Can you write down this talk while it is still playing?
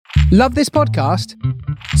Love this podcast?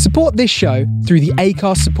 Support this show through the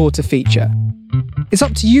Acast supporter feature. It's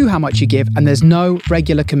up to you how much you give, and there's no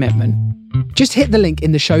regular commitment. Just hit the link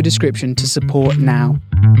in the show description to support now.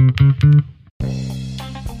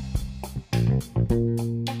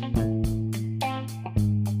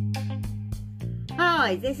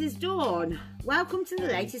 Hi, this is Dawn. Welcome to the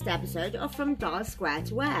latest episode of From Dial Square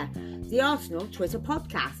to Where, the Arsenal Twitter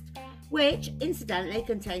podcast, which incidentally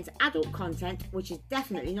contains adult content which is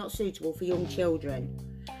definitely not suitable for young children.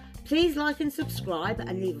 Please like and subscribe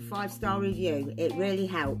and leave a 5-star review, it really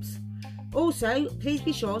helps. Also, please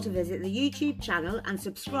be sure to visit the YouTube channel and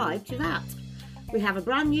subscribe to that. We have a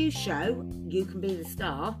brand new show, You Can Be the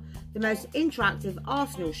Star, the most interactive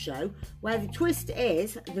Arsenal show, where the twist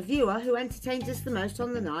is the viewer who entertains us the most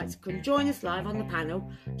on the night can join us live on the panel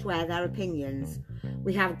to air their opinions.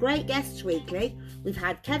 We have great guests weekly. We've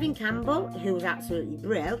had Kevin Campbell, who was absolutely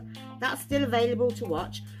brilliant. That's still available to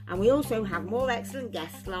watch, and we also have more excellent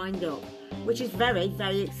guests lined up, which is very,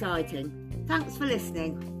 very exciting. Thanks for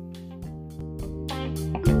listening.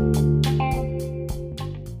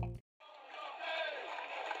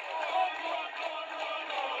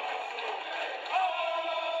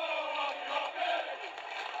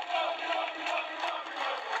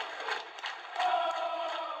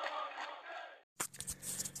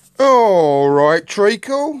 All right,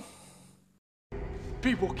 Treacle.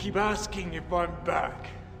 People keep asking if I'm back,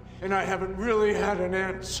 and I haven't really had an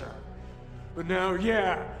answer. But now,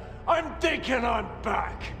 yeah, I'm thinking I'm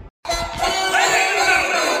back.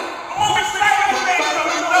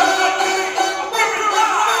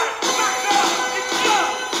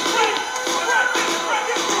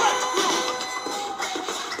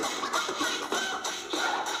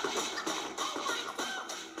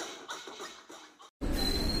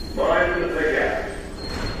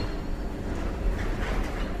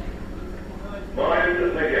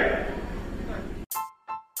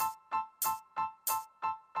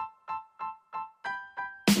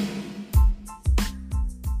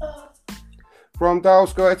 From Dial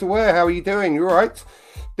Square to Where, how are you doing? You all right?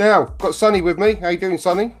 Now, got Sonny with me. How you doing,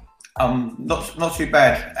 Sonny? Not too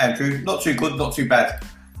bad, Andrew. Not too good, not too bad.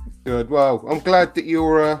 Good. Well, I'm glad that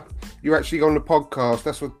you're actually on the podcast.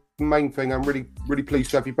 That's the main thing. I'm really pleased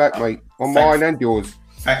to have you back, mate. On mine and yours.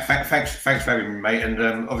 Thanks for having me, mate.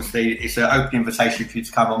 And obviously, it's an open invitation for you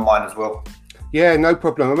to come on mine as well. Yeah, no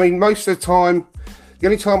problem. I mean, most of the time, the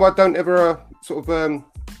only time I don't ever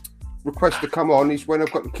request to come on is when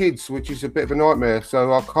I've got the kids, which is a bit of a nightmare.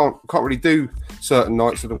 So I can't really do certain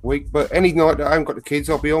nights of the week. But any night that I haven't got the kids,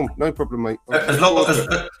 I'll be on. No problem, mate. As long as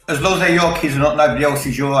they're your kids and not nobody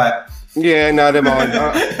else's, you're right. Yeah, no, they're mine.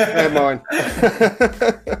 They're mine.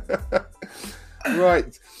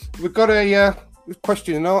 Right, we've got a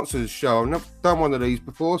question and answers show. I've never done one of these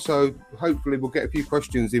before, so hopefully we'll get a few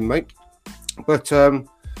questions in, mate. But I've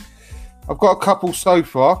got a couple so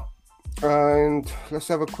far, and let's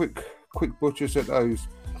have a quick butchers at those.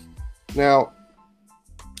 Now,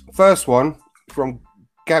 first one from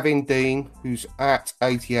Gavin Dean, who's at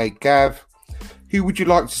 88Gav. Who would you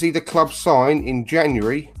like to see the club sign in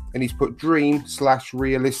January? And he's put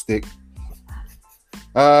dream/realistic.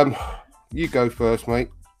 You go first, mate.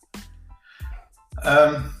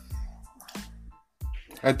 And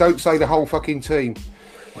don't say the whole fucking team.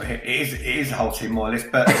 Well, it is a whole team more or less,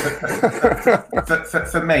 but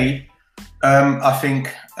for me, I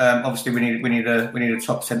think obviously we need a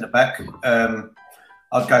top centre back.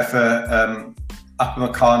 I'd go for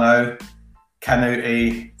Upamecano,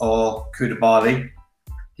 Canuti, or Koulibaly,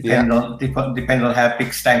 depending on how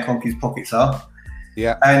big Stan Kroenke's pockets are.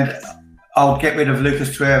 Yeah, and I'll get rid of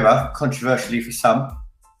Lucas Torreira, controversially for some,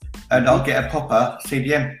 and I'll get a proper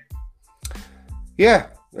CDM. Yeah,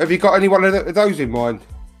 have you got any one of those in mind?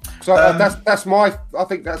 So that's my. I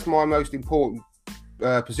think that's my most important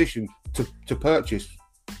position to purchase.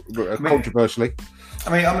 Controversially, I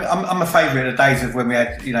mean, I'm a favourite of the days of when we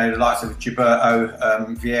had, the likes of Gilberto,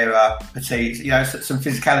 Vieira, Petit, some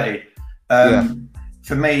physicality.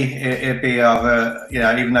 For me, it'd be either,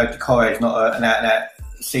 even though Decore is not an out-and-out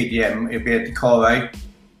CDM, it'd be a Decore,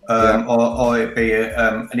 or it'd be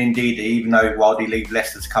an Ndidi, even though Wildy leave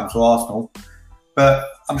Leicester to come to Arsenal. But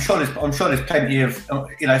I'm sure there's plenty of,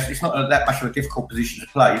 it's not that much of a difficult position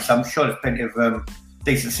to play. So I'm sure there's plenty of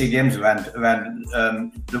decent CDMs around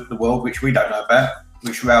the world, which we don't know about,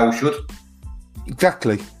 which Raul should.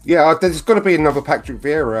 Exactly. Yeah, there's got to be another Patrick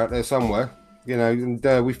Vieira out there somewhere. And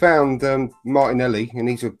we found Martinelli, and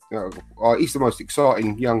he's the most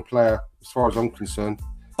exciting young player as far as I'm concerned.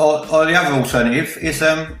 Or the other alternative is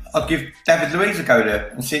I'd give David Luiz a go there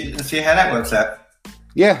and see how that works out.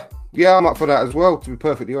 Yeah, I'm up for that as well, to be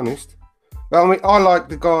perfectly honest. Well, I mean, I like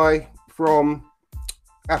the guy from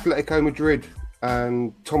Atletico Madrid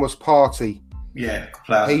and Thomas Partey. Yeah,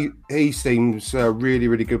 player. He seems a really,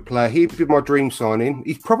 really good player. He'd be my dream signing.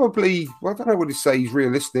 He's probably, well, I don't know what to say he's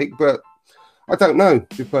realistic, but I don't know,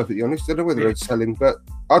 to be perfectly honest. I don't know whether I'd sell him, but...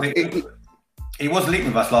 He was linked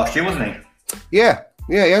with us last year, wasn't he? Yeah,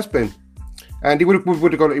 he has been. And he would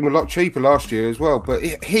have got him a lot cheaper last year as well. But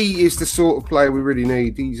he is the sort of player we really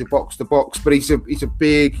need. He's a box-to-box, but he's a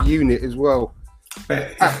big unit as well.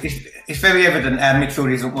 But it's very evident our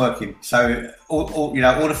midfield isn't working. So all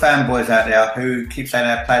the fanboys out there who keep saying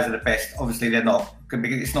our players are the best, obviously they're not.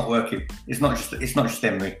 It's not working. It's not just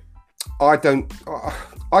Emery. I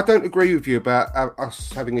don't agree with you about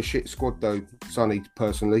us having a shit squad though, Sonny.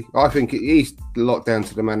 Personally, I think it is a lot down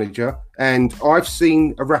to the manager, and I've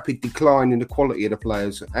seen a rapid decline in the quality of the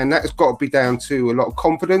players, and that's got to be down to a lot of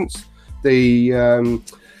confidence, the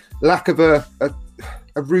lack of a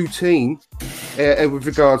routine with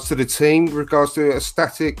regards to the team, with regards to a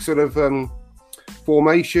static sort of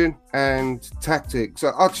formation and tactics.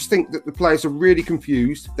 So I just think that the players are really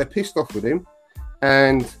confused. They're pissed off with him,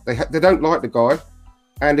 and they don't like the guy,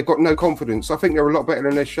 and they've got no confidence. I think they're a lot better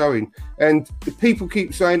than they're showing. And if people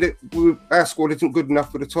keep saying that our squad isn't good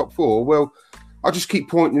enough for the top four, well, I just keep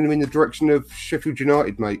pointing them in the direction of Sheffield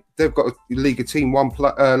United, mate. They've got a League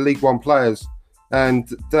One players, and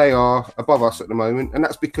they are above us at the moment, and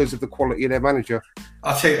that's because of the quality of their manager.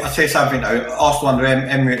 I'll tell you something though. Arsenal under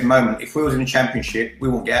Emery at the moment, if we was in the Championship, we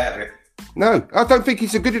won't get out of it. No, I don't think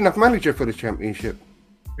he's a good enough manager for the Championship.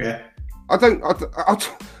 Yeah.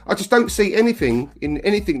 I just don't see anything in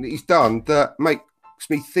anything that he's done that makes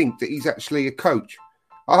me think that he's actually a coach.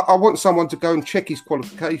 I want someone to go and check his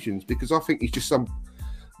qualifications, because I think he's just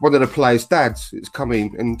one of the players' dads that's come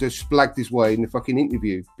in and just blagged his way in the fucking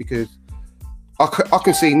interview, because I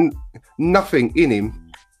can see nothing in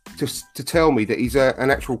him to tell me that he's an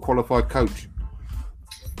actual qualified coach.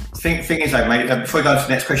 Thing is though, mate, before we go on to the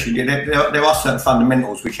next question, there are certain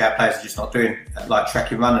fundamentals which our players are just not doing, like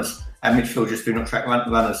tracking runners. Our midfield just do not track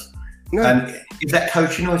runners. No. And is that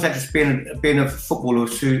coaching, or is that just being a footballer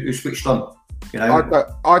who switched on? You know,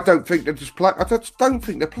 I don't think they're just I just don't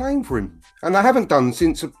think they're playing for him, and they haven't done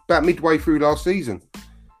since about midway through last season.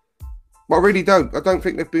 I really don't. I don't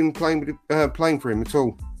think they've been playing for him at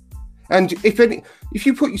all. And if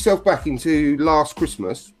you put yourself back into last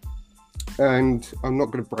Christmas, and I'm not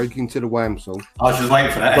going to break into the Wham song. I was just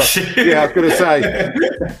waiting for that. But, yeah, I was going to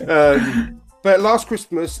say. But last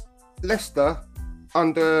Christmas, Leicester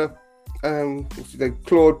under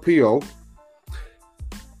Claude Puel.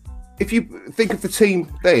 If you think of the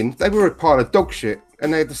team then, they were a pile of dog shit,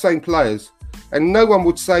 and they had the same players, and no one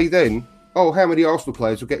would say then, oh, how many Arsenal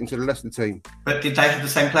players will get into the Leicester team? But did they have the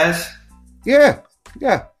same players? Yeah.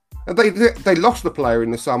 And they lost the player in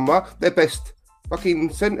the summer, their best fucking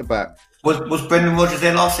centre back. Was Brendan Rodgers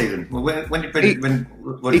there last season? When did Brendan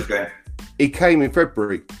Rodgers go? He came in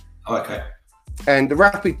February. Oh, okay. And the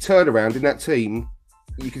rapid turnaround in that team,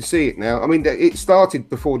 you can see it now. I mean, it started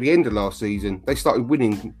before the end of last season. They started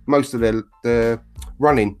winning most of the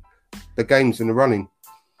games in the running.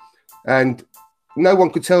 And no one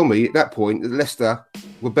could tell me at that point that Leicester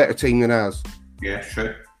were a better team than ours. Yeah,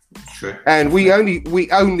 true. And we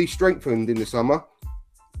only strengthened in the summer.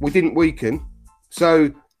 We didn't weaken.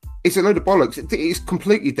 So it's a load of bollocks. It's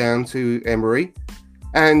completely down to Emery.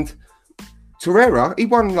 And Torreira, he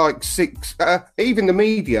won like 6. Even the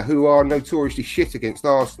media, who are notoriously shit against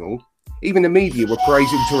Arsenal, even the media were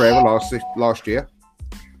praising Torreira last year.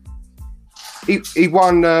 He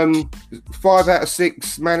won 5 out of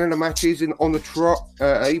 6 man of the matches on the trot.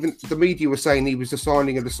 Even the media were saying he was the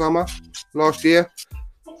signing of the summer last year.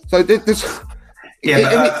 So there's...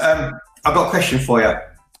 I've got a question for you.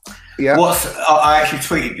 Yeah. I actually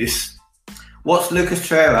tweeted this. What's Lucas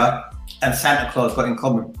Torreira and Santa Claus got in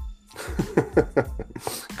common?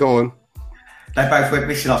 Go on. They both went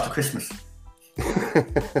missing after Christmas.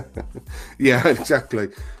 Yeah, exactly.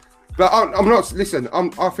 But I'm not. Listen,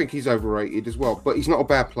 I think he's overrated as well. But he's not a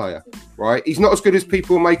bad player, right? He's not as good as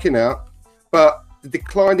people are making out. But the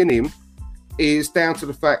decline in him is down to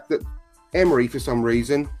the fact that Emery, for some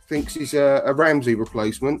reason, thinks he's a Ramsey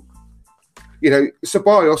replacement. You know,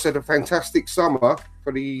 Ceballos had a fantastic summer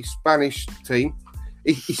for the Spanish team.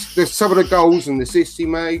 There's some of the goals and assists he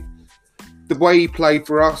made, the way he played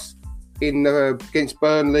for us against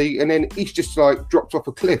Burnley, and then he's just like dropped off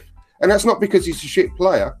a cliff. And that's not because he's a shit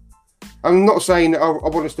player. I'm not saying that I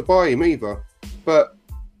want us to buy him either, but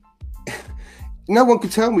no one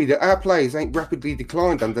can tell me that our players ain't rapidly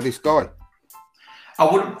declined under this guy. I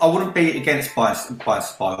wouldn't be against buying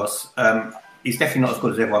Ceballos. he's definitely not as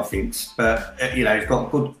good as everyone thinks. But he's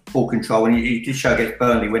got good ball control, and he did show against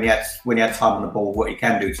Burnley when he had time on the ball what he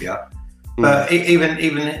can do to you. But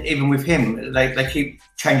even with him, they keep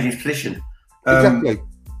changing his position. Exactly.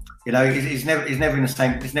 He's never in the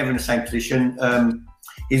same position.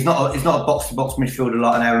 He's not a box to box midfielder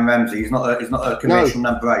like an Aaron Ramsey. He's not a conventional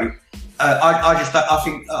number 8. I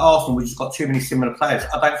think at Arsenal we've just got too many similar players.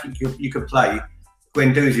 I don't think you could play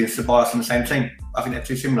Guendouzi and Ceballos in the same team. I think they're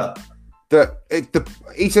too similar.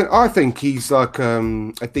 I think he's like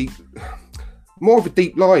more of a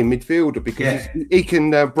deep line midfielder because he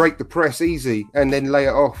can break the press easy and then lay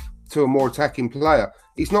it off to a more attacking player.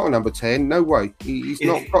 He's not a number 10. No way. He's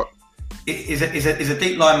not. He's a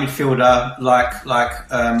deep line midfielder like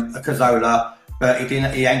a Cazorla, but he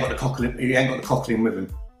ain't got the Coquelin with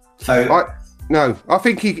him. So I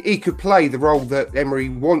think he could play the role that Emery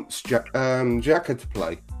wants Xhaka to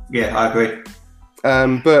play. Yeah, I agree.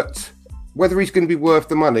 But whether he's going to be worth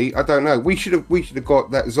the money, I don't know. We should have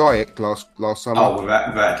got that Ziyech last summer. Oh,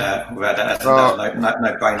 without that, that's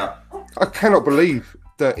no brainer. I cannot believe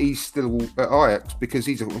that he's still at Ajax because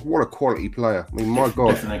what a quality player. I mean, my God.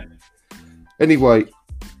 Definitely. Anyway,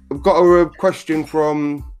 I've got a question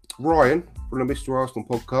from Ryan from the Mr. Arsenal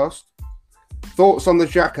podcast. Thoughts on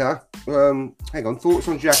Xhaka? Thoughts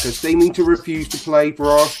on Xhaka seeming to refuse to play for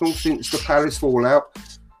Arsenal since the Palace fallout.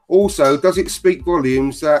 Also, does it speak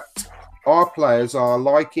volumes that our players are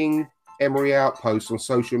liking Emery outposts on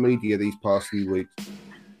social media these past few weeks?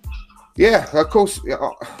 Yeah, of course.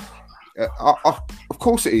 Of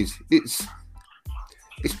course it is. It's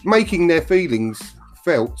making their feelings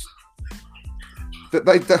felt.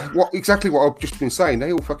 Exactly what I've just been saying.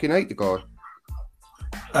 They all fucking hate the guy.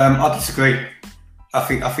 I disagree. I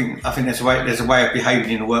think there's a way of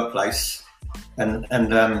behaving in the workplace, and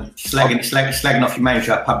slagging off your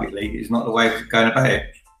manager publicly is not the way of going about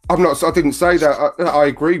it. I didn't say that. I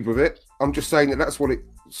agree with it. I'm just saying that's what it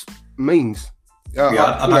means. I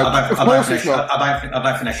don't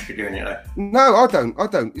think they should be doing it though. No, I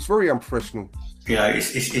don't. It's very unprofessional.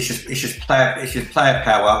 It's just player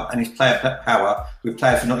power, and it's player power with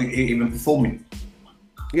players who are not even performing.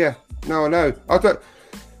 Yeah, no, I know. I don't.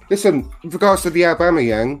 Listen, with regards to the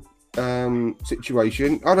Aubameyang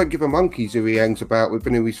situation, I don't give a monkeys who he hangs about with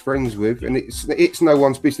and who he's friends with, and it's no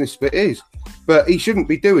one's business but his. But he shouldn't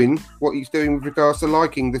be doing what he's doing with regards to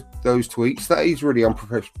liking those tweets. That is really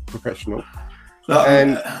unprofessional. Look,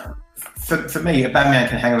 for me, Aubameyang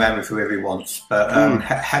can hang around with whoever he wants. But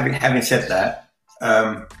having said that,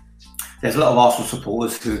 there's a lot of Arsenal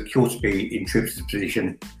supporters who kill to be in Trips'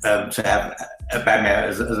 position to have Aubameyang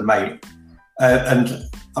as a mate. And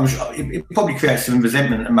I'm sure it probably creates some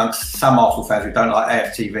resentment amongst some Arsenal fans who don't like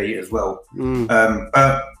AFTV as well.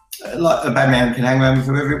 But like Aubameyang can hang around with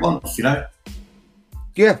whoever he wants,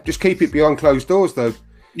 Yeah, just keep it behind closed doors, though.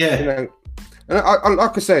 Yeah. And I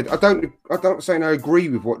like I said, I don't say I agree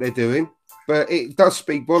with what they're doing, but it does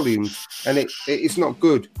speak volumes, and it's not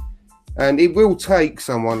good. And it will take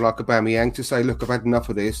someone like Aubameyang to say, "Look, I've had enough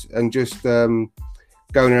of this," and just go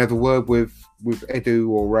and have a word with Edu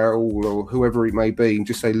or Raul or whoever it may be, and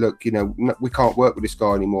just say, "Look, we can't work with this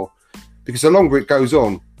guy anymore," because the longer it goes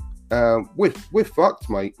on, we're fucked,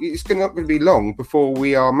 mate. It's not going to be long before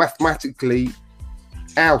we are mathematically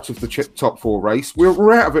out of the top 4 race.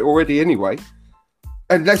 We're out of it already anyway,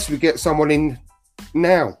 unless we get someone in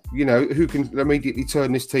now, who can immediately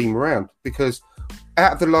turn this team around. Because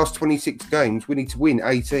out of the last 26 games, we need to win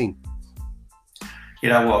 18. You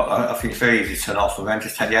know what? I think it's very easy to turn Arsenal around.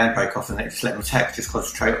 Just take the handbrake off and just let them attack. Just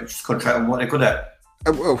concentrate on what they're good at.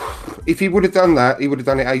 Well, if he would have done that, he would have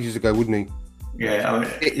done it ages ago, wouldn't he? Yeah, I mean,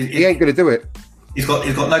 he ain't going to do it. He's got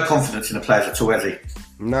no confidence in the players at all, has he?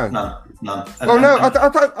 No, none. I don't know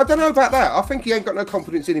about that. I think he ain't got no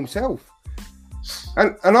confidence in himself,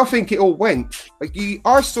 and I think it all went.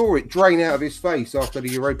 I saw it drain out of his face after the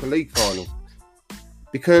Europa League final,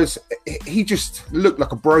 because he just looked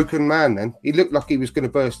like a broken man. Then he looked like he was going to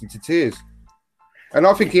burst into tears, and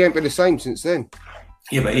I think he ain't been the same since then.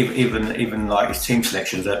 Yeah, but even like his team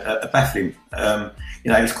selections are baffling.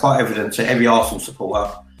 It's quite evident to every Arsenal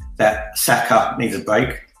supporter that Saka needs a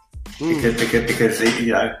break because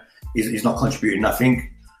he's not contributing nothing.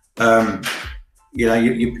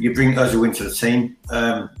 You bring Ozil into the team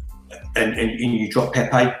and you drop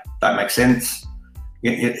Pepe. That makes sense.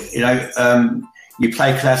 You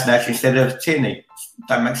play Kolasinac instead of Tierney.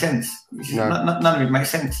 That makes sense. None of it makes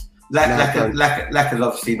sense. Lack is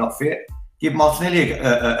obviously not fit. Give Martinelli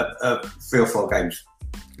a 3 or 4 games.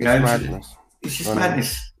 Madness. It's just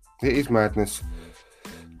madness. It is madness.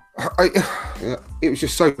 It was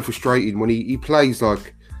just so frustrating when he plays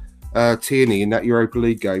like Tierney in that Europa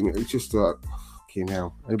League game. It was just like, fucking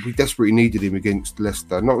hell. And we desperately needed him against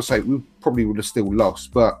Leicester. Not to say we probably would have still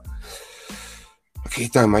lost, but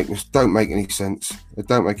it don't make any sense. It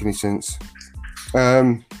don't make any sense.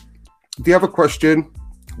 The other question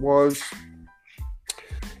was,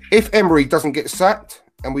 if Emery doesn't get sacked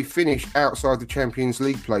and we finish outside the Champions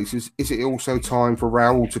League places, is it also time for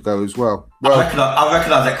Raul to go as well? Well, I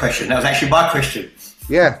recognise that question. That was actually my question.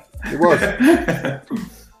 Yeah, it was.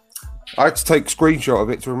 I had to take a screenshot of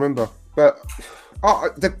it to remember. But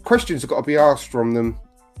the questions have got to be asked from them,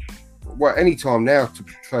 well, any time now, to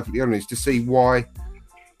be perfectly honest, to see why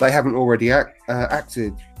they haven't already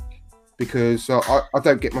acted. Because I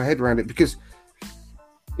don't get my head around it. Because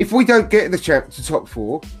if we don't get the top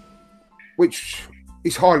four, which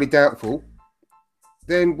is highly doubtful,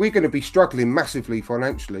 then we're going to be struggling massively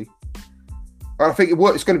financially. And I think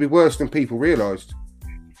it's going to be worse than people realised.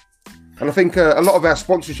 And I think a lot of our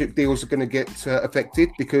sponsorship deals are going to get affected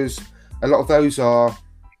because a lot of those are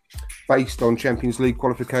based on Champions League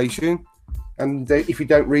qualification. And if you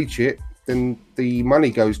don't reach it, then the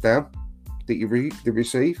money goes down that you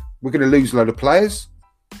receive. We're going to lose a load of players.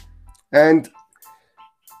 And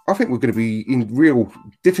I think we're going to be in real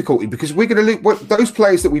difficulty because we're going to lose those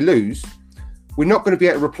players that we lose. We're not going to be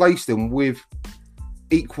able to replace them with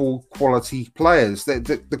equal quality players.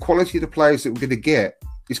 The quality of the players that we're going to get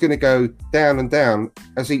is going to go down and down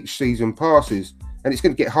as each season passes. And it's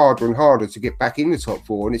going to get harder and harder to get back in the top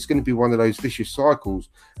four. And it's going to be one of those vicious cycles.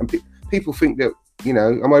 And people think that,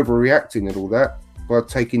 I'm overreacting and all that by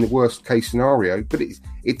taking the worst case scenario. But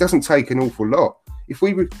it doesn't take an awful lot. If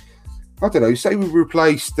we I don't know, say we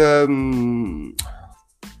replaced, let's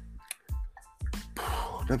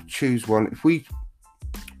choose one. If we,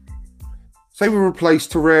 say we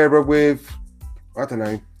replaced Torreira with, I don't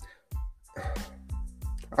know,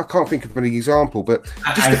 I can't think of any example, but...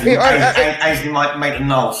 Ainsley might make a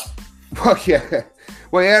nose. Well, yeah.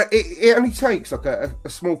 Well, yeah, it only takes like a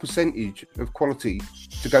small percentage of quality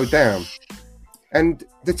to go down. And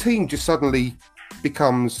the team just suddenly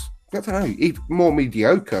becomes... I don't know, even more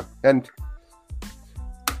mediocre. And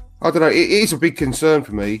I don't know, it is a big concern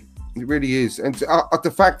for me. It really is. And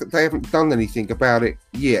the fact that they haven't done anything about it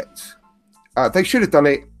yet, they should have done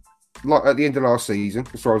it like at the end of last season,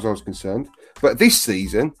 as far as I was concerned. But this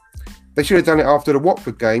season, they should have done it after the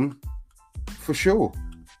Watford game, for sure.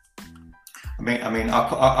 I mean,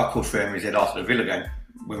 I called for Emery's head after the Villa game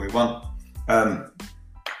when we won.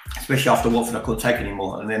 Especially after Watford, I couldn't take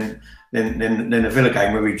anymore. And then the Villa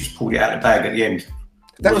game where we just pulled it out of the bag at the end.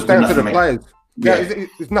 That was down to the players. Yeah,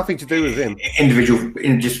 it's nothing to do with him. Individual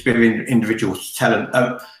talent.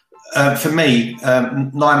 For me,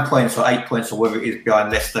 9 points or 8 points or whatever it is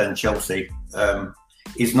behind Leicester and Chelsea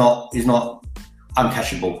is not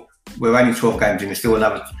uncashable. We're only 12 games in. There's still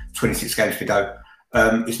another 26 games to go.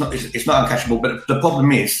 It's not uncashable. But the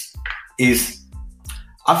problem is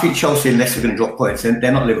I think Chelsea and Leicester are going to drop points.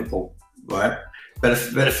 They're not Liverpool, right? But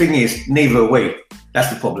the thing is, neither are we.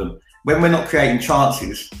 That's the problem. When we're not creating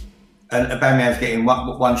chances, and Aubameyang's getting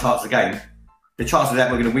one chance a game, the chances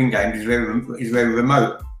that we're going to win games is very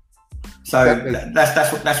remote. So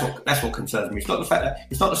that's what concerns me. It's not the fact that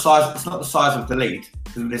it's not the size of the lead,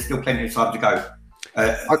 because there's still plenty of time to go.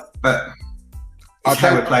 But it's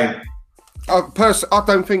how we're playing. I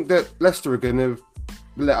don't think that Leicester are going to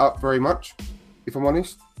let up very much. If I'm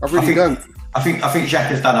honest, I really don't. I think Xhaka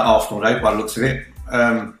has done at Arsenal though, by the looks of it.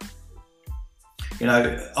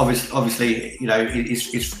 Obviously,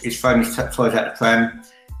 he's thrown his toys out the pram.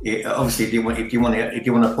 Obviously, he didn't want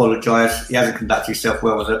to apologise. He hasn't conducted himself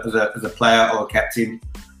well as a player or a captain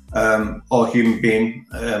or a human being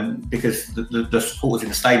because the supporters in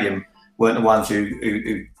the stadium weren't the ones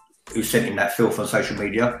who sent him that filth on social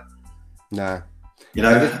media. No,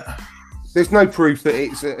 There's no proof that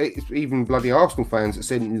it's even bloody Arsenal fans that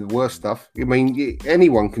send him the worst stuff. I mean,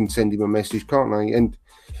 anyone can send him a message, can't they?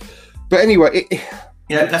 But anyway,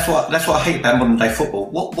 that's what I hate about modern day football.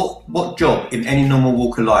 What job in any normal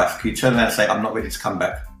walk of life can you turn around and say, "I'm not ready to come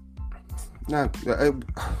back"? No,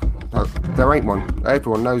 there ain't one.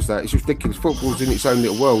 Everyone knows that. It's ridiculous. Football's in its own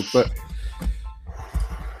little world. But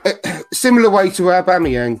similar way to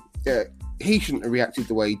Aubameyang, he shouldn't have reacted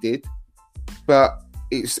the way he did. But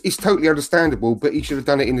it's totally understandable, but he should have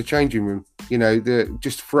done it in the changing room.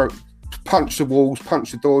 Just punch the walls,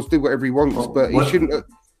 punch the doors, do whatever he wants. He shouldn't have.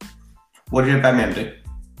 What did Aubameyang do?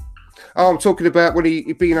 Oh, I'm talking about when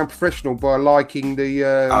he being unprofessional by liking the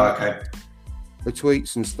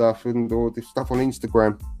tweets and stuff or the stuff on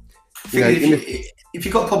Instagram. If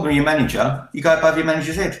you've got a problem with your manager, you go above your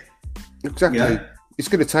manager's head. Exactly. It's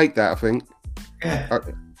going to take that, I think. Yeah.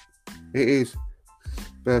 It is.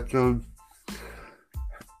 But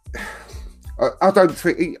I don't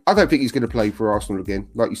think he's going to play for Arsenal again,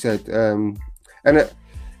 like you said. And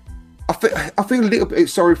I feel a little bit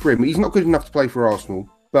sorry for him. He's not good enough to play for Arsenal,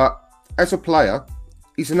 but as a player,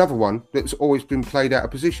 he's another one that's always been played out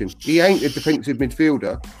of position. He ain't a defensive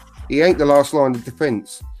midfielder. He ain't the last line of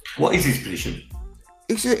defence. What is his position?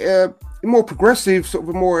 He's a more progressive, sort of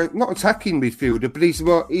a more, not attacking midfielder, but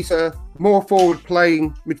he's a more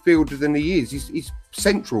forward-playing midfielder than he is. He's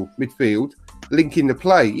central midfield, linking the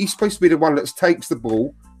play. He's supposed to be the one that takes the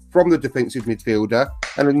ball from the defensive midfielder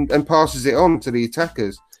and passes it on to the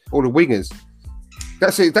attackers or the wingers.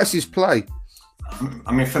 That's it. That's his play.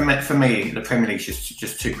 I mean, for me, the Premier League's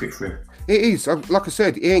just too quick for him. It is. Like I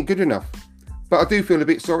said, he ain't good enough. But I do feel a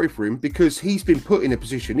bit sorry for him because he's been put in a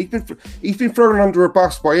position. He's been thrown under a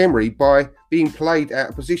bus by Emery by being played out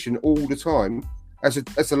of position all the time as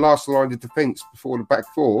a last line of defence before the back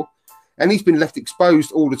four, and he's been left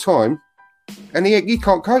exposed all the time, and he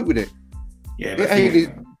can't cope with it. Yeah, but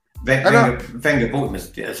Wenger bought him as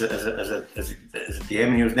a DM,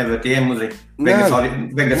 and he was never a DM, was he?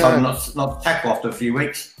 Wenger told him not to tackle after a few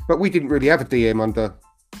weeks. But we didn't really have a DM under.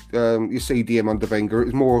 You see DM under Wenger, it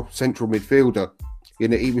was more central midfielder. You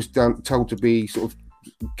know, he was told to be sort of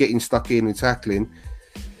getting stuck in and tackling,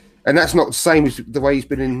 and that's not the same as the way he's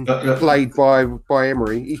been played by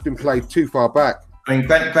Emery. He's been played too far back. I mean,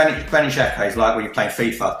 Granit Xhaka is like when you're playing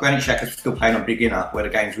FIFA. Granit Xhaka is still playing on beginner, where the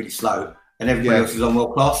game's really slow, and everybody else is on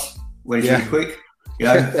world class, when he's really quick. You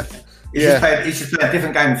know, he's just playing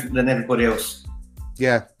different games than everybody else.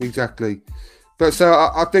 Yeah, exactly. But so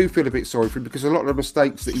I do feel a bit sorry for him because a lot of the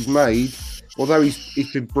mistakes that he's made, although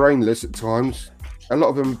he's been brainless at times, a lot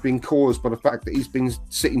of them have been caused by the fact that he's been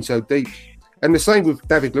sitting so deep. And the same with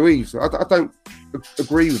David Luiz. I don't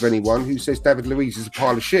agree with anyone who says David Luiz is a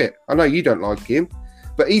pile of shit. I know you don't like him,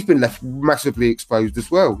 but he's been left massively exposed as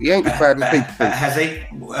well. He ain't as bad as people think. Has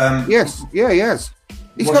he? Yes, he has.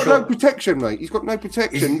 He's got no protection, mate. He's got no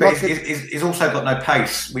protection. He's also got no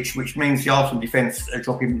pace, which means the Arsenal defence are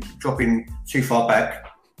dropping too far back.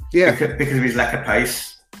 Yeah, because of his lack of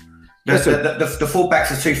pace. The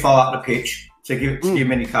full-backs are too far up the pitch to give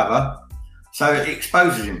him any cover, so it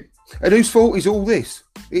exposes him. And whose fault is all this?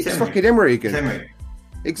 It's fucking Emery again. Emery.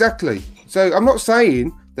 Exactly. So I'm not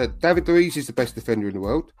saying that David Luiz is the best defender in the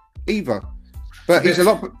world either, but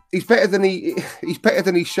he's better than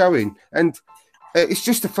he's showing. And it's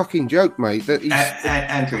just a fucking joke, mate. That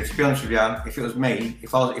Andrew, to be honest with you, if it was me,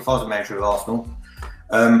 if I was a manager of Arsenal,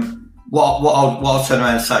 what I'll turn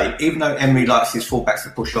around and say, even though Emery likes his fullbacks to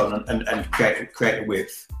push on and create the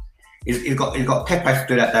width, he's got Pepe to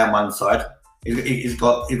do that down one side. He's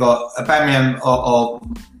got Aubameyang or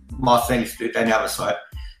Martinelli to do it down the other side.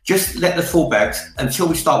 Just let the fullbacks, until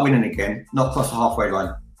we start winning again, not cross the halfway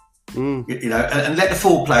line. You know, and let the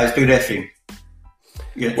full players do their thing.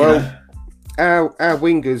 You know? Our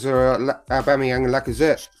wingers are Aubameyang and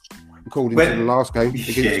Lacazette, according to the last game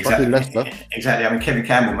against fucking Leicester. Exactly. I mean, Kevin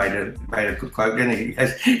Campbell made a good quote, didn't he?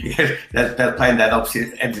 They're playing that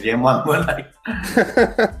opposite end of the M1, weren't they?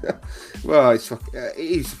 Well,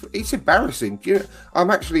 it's embarrassing. You know,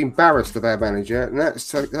 I'm actually embarrassed of our manager, and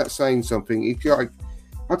that's saying something. It's like,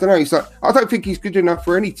 I don't know. It's like, I don't think he's good enough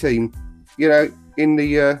for any team. You know, in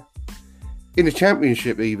the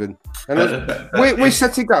Championship even. And we're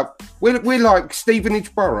setting up. We're like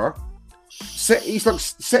Stevenage Borough. He's like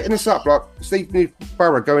setting us up like Stevenage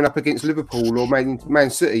Borough going up against Liverpool or Man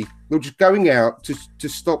City. We're just going out to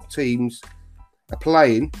stop teams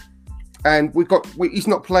playing, and he's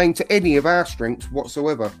not playing to any of our strengths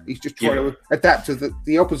whatsoever. He's just trying to adapt to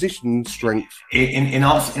the opposition's strengths. In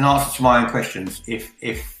answer to my own questions,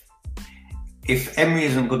 if Emery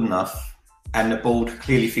isn't good enough and the board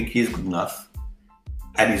clearly think he is good enough,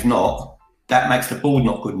 and he's not, that makes the board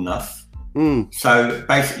not good enough. So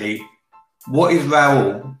basically, what has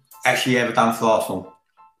Raul actually ever done for Arsenal?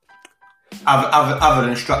 Other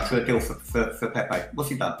than structure a deal for Pepe. What's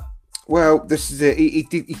he done? Well, this is it. He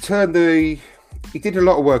did a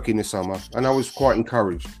lot of work in the summer, and I was quite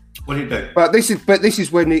encouraged. What did he do? But this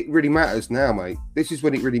is when it really matters now, mate. This is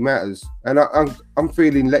when it really matters, and I'm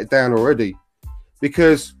feeling let down already,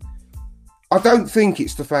 because I don't think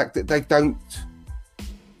it's the fact that they don't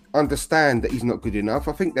understand that he's not good enough.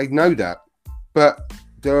 I think they know that, but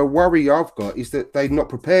the worry I've got is that they're not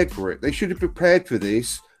prepared for it. They should have prepared for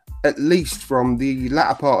this at least from the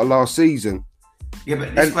latter part of last season. Yeah,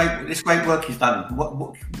 but this great work he's done.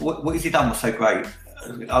 What has he done was so great?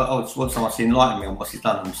 I just want someone to enlighten me on what he's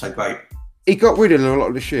done was so great. He got rid of a lot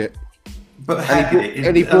of the shit. But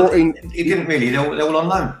he brought in. He didn't really. They're all on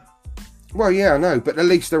loan. Well, yeah, I know, but at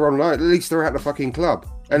least they're on loan. At least they're at the fucking club.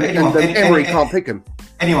 and Emery can't pick him.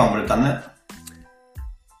 Anyone would have done that.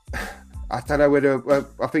 I don't know whether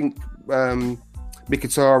I think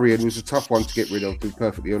Mkhitaryan was a tough one to get rid of, to be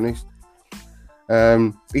perfectly honest.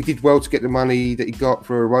 He did well to get the money that he got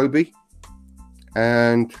for Iwobi.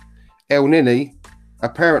 And El Nini,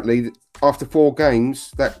 apparently, after 4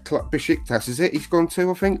 games, that Besiktas, is it? He's gone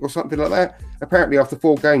to, I think, or something like that. Apparently, after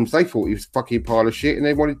 4 games, they thought he was a fucking pile of shit,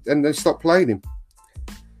 and they stopped playing him.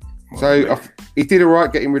 So he did all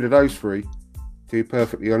right getting rid of those 3, to be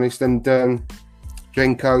perfectly honest. And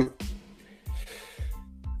Jenko.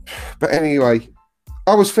 But anyway,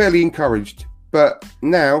 I was fairly encouraged. But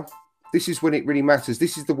now, this is when it really matters.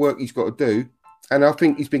 This is the work he's got to do. And I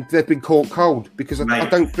think they've been caught cold because I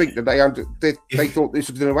don't think that they thought this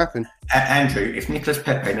was going to happen. Andrew, if Nicolas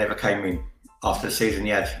Pepe never came in after the season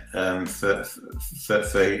he had for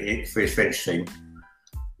his French team,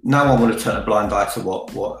 no one would have turned a blind eye to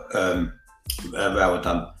what Real had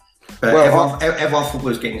done. But everyone thought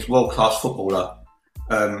was getting this world-class footballer,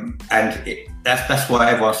 and that's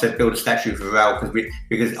why everyone said build a statue for Real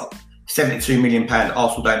because £72 million.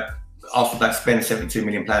 Arsenal don't spend £72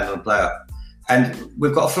 million on a player. And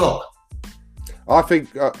we've got a flop. I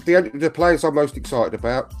think the players I'm most excited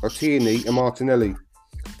about are Tierney and Martinelli.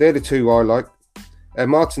 They're the 2 I like.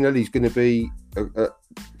 And Martinelli's going to be...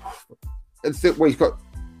 he's got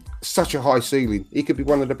such a high ceiling. He could be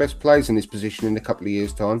one of the best players in this position in a couple of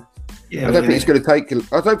years' time. Yeah, I don't think it's going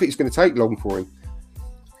to take long for him.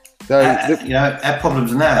 So, our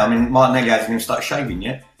problems now. I mean, Martinelli hasn't even started shaving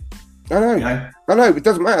yet. I know. It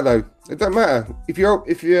doesn't matter though. It doesn't matter if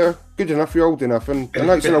you're good enough, you're old enough. And I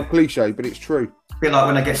know it's an old cliche, but it's true. A bit like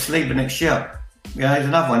when I get Sleeper next year. There's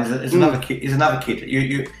another one. There's another kid. There's another kid.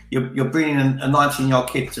 You're bringing a 19-year-old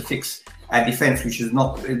kid to fix our defence, which has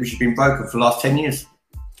been broken for the last 10 years.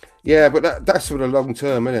 Yeah, but that's for the long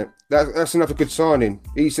term, isn't it? That's another good signing.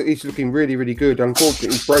 He's looking really, really good. Unfortunately,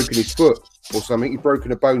 he's broken his foot or something. He's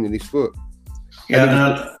broken a bone in his foot.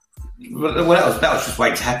 Yeah. Well, that was just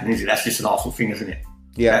waiting to happen, isn't it? That's just an Arsenal thing, isn't it?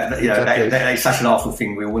 Yeah, exactly. It's such an Arsenal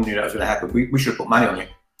thing. We all knew that was going to happen. We should have put money on it.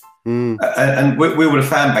 And we were the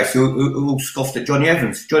fan base who all scoffed at Johnny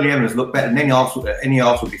Evans. Johnny Evans looked better than any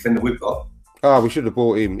Arsenal defender we've got. Oh, we should have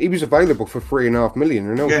bought him. He was available for $3.5 million.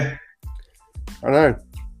 You know? Yeah, I know.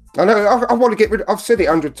 I want to get rid. I've said it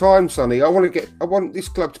 100 times, Sonny. I want this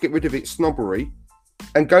club to get rid of its snobbery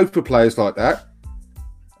and go for players like that,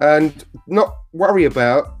 and not worry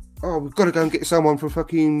about. Oh, we've got to go and get someone from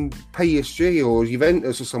fucking PSG or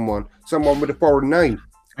Juventus or someone with a foreign name.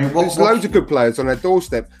 I mean, there's loads of good players on our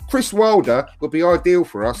doorstep. Chris Wilder would be ideal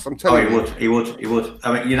for us. I'm telling you. He would.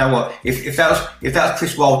 I mean, you know what? If that was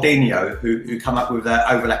Chris Wildinho who come up with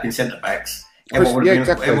that overlapping centre backs, everyone would have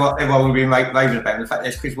been raving about him. The fact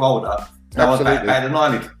there's Chris Wilder, no one's batted an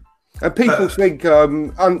eyelid. And people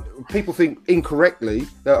think incorrectly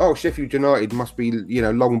that Sheffield United must be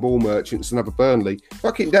long ball merchants and have a Burnley.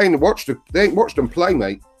 Fucking they ain't watched them play,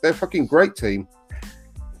 mate. They're a fucking great team.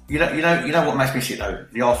 You know what makes me sick though?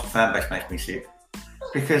 The Arsenal fan base makes me sick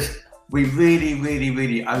because we really, really,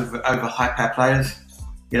 really overhype our players.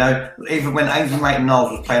 Even when Ainsley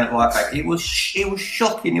Maitland-Niles was playing at right back, it was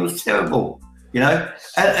shocking. It was terrible. And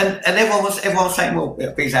everyone was saying, well,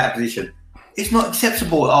 he's out of position. It's not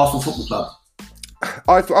acceptable at Arsenal Football Club.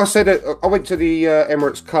 I said I went to the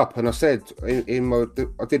Emirates Cup and I said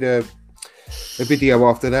I did a video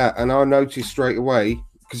after that, and I noticed straight away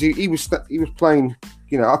because he was playing.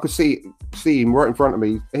 I could see him right in front of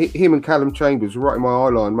me. Him and Callum Chambers were right in my eye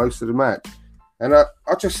line most of the match, and I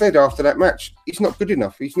just said after that match, he's not good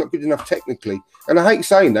enough. He's not good enough technically, and I hate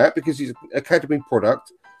saying that because he's an academy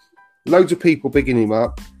product. Loads of people bigging him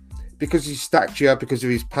up. Because of his stature, because of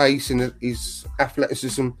his pace and his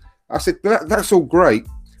athleticism. I said, that's all great,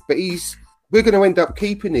 but we're going to end up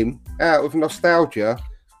keeping him out of nostalgia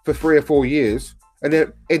for 3 or 4 years and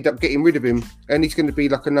then end up getting rid of him, and he's going to be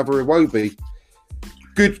like another Iwobi.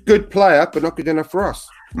 Good player, but not good enough for us.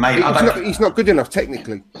 Mate, he's not good enough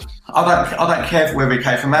technically. I don't care whether he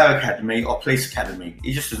came from our academy or police academy.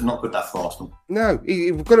 He just is not good enough for Arsenal. No,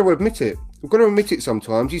 we've got to admit it. We've got to admit it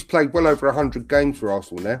sometimes. He's played well over 100 games for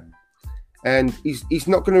Arsenal now. And he's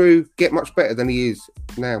not going to get much better than he is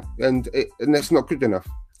now, and that's not good enough.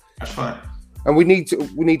 That's right. And we need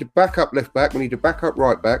to back up left back. We need to back up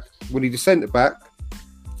right back. We need a centre back,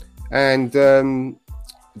 and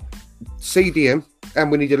CDM,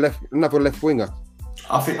 and we need another left winger.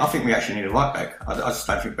 I think we actually need a right back. I just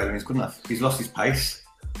don't think Bellerin's good enough. He's lost his pace.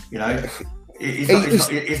 He's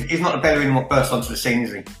not a Bellerin what burst onto the scene,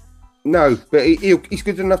 is he? No, but he's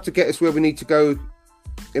good enough to get us where we need to go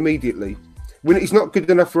immediately. He's not good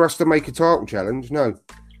enough for us to make a title challenge, no.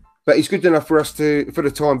 but he's good enough for us for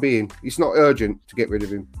the time being. It's not urgent to get rid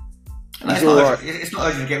of him. No, it's not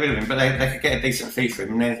urgent to get rid of him, but they could get a decent fee for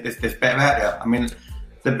him, and there's better out there. I mean,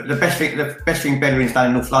 the best thing Bellerin's done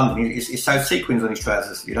in North London is sew sequins on his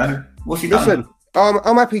trousers. You know, what's he done? Listen,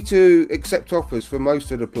 I'm happy to accept offers for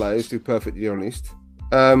most of the players, to be perfectly honest.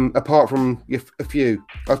 Apart from a few,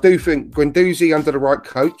 I do think Guendouzi under the right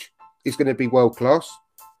coach is going to be world class.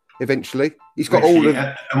 Eventually, he's got all of.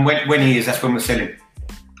 And when he is, that's when we're selling.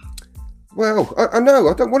 Well, I know.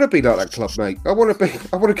 I don't want to be like that club, mate. I want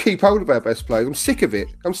to keep hold of our best players. I'm sick of it.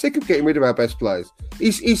 I'm sick of getting rid of our best players.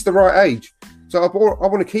 He's the right age, so I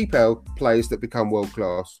want to keep our players that become world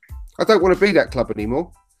class. I don't want to be that club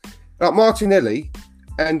anymore. Like Martinelli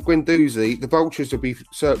and Guendouzi, the vultures will be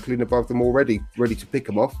circling above them already, ready to pick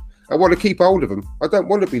them off. I want to keep hold of them. I don't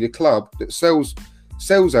want to be the club that sells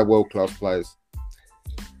our world class players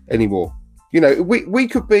anymore. You know, we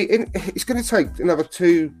could be. It's going to take another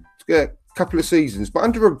couple of seasons, but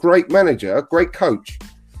under a great manager, a great coach,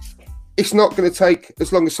 it's not going to take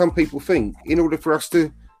as long as some people think in order for us to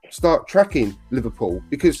start tracking Liverpool,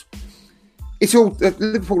 because it's all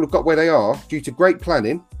Liverpool have got where they are due to great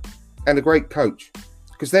planning and a great coach,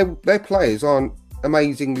 because their players aren't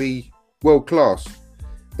amazingly world class.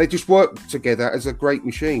 They just work together as a great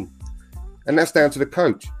machine, and that's down to the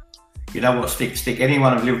coach. You know what? Stick any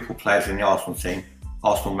one of Liverpool players in the Arsenal team.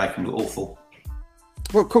 Arsenal make them look awful.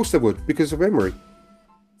 Well, of course they would, because of Emery.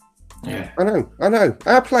 Yeah. I know.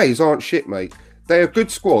 Our players aren't shit, mate. They're a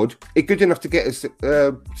good squad. It's good enough to get us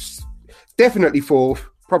definitely fourth,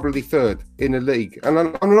 probably third in the league. And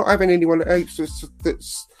I'm not having anyone else that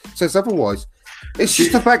says otherwise. It's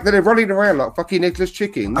just the fact that they're running around like fucking headless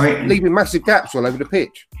chickens, leaving massive gaps all over the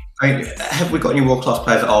pitch. Have we got any world-class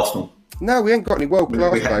players at Arsenal? No, we ain't got any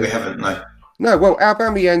world-class players. We haven't, no. No, well,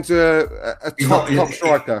 Aubameyang's a top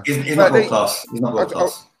striker. He's not world class. He's not world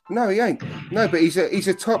class. No, he ain't. No, but he's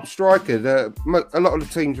a top striker that a lot of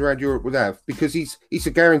the teams around Europe would have, because he's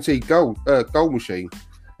a guaranteed goal machine,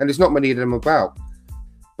 and there's not many of them about.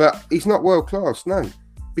 But he's not world class, no,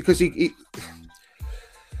 because he's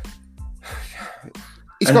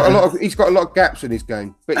got a lot of gaps in his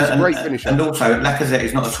game, but he's a great finisher. And also, Lacazette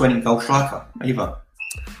is not a 20-goal striker either.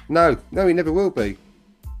 No, he never will be.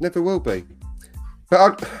 Never will be.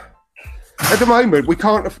 But at the moment, we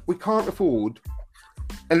can't afford,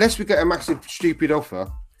 unless we get a massive stupid offer,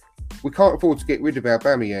 we can't afford to get rid of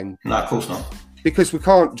Aubameyang. No, of course not. Because we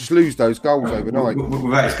can't just lose those goals overnight.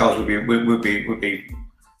 Without his goals, would be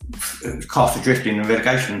cast adrift in the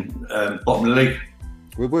relegation bottom of the league.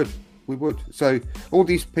 We would. So all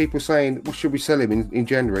these people saying, well, should we sell him in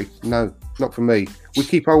January? No, not for me. We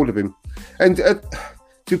keep hold of him. And to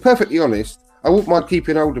be perfectly honest, I wouldn't mind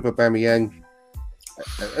keeping hold of Aubameyang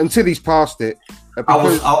until he's past it. I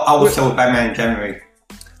would sell Aubameyang in January.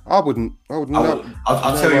 I wouldn't. I'll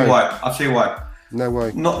tell you why. I'll tell you why. No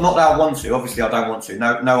way. Not that I want to. Obviously, I don't want to.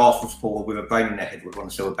 No Arsenal supporter with a brain in their head would want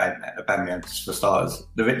to sell Aubameyang for starters.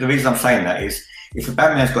 The reason I'm saying that is, if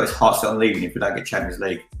Aubameyang's got his heart set on leaving if we don't get Champions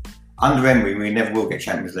League, under Emery we never will get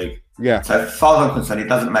Champions League. Yeah. So as far as I'm concerned, it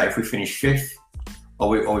doesn't matter if we finish fifth or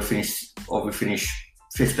we finish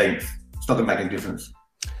 15th. It's not going to make any difference.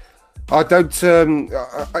 I don't.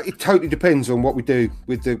 It totally depends on what we do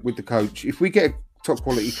with the coach. If we get a top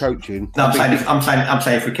quality coaching, no, I'm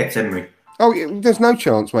saying if we kept Emery. Oh, yeah, there's no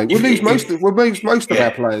chance, mate. We'll lose most of our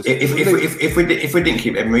players. If we didn't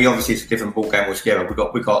keep Emery, obviously it's a different ball game altogether.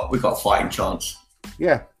 We got a fighting chance.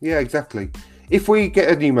 Yeah, exactly. If we get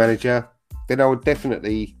a new manager, then I would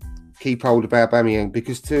definitely keep hold of Aubameyang,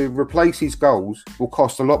 because to replace his goals will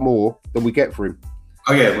cost a lot more than we get for him.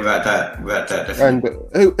 Oh yeah, without that, definitely.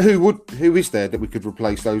 And who is there that we could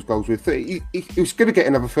replace those goals with? He's going to get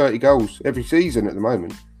another 30 goals every season at the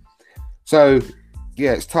moment. So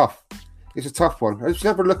yeah, it's tough. It's a tough one. Let's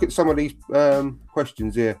have a look at some of these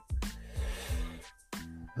questions here.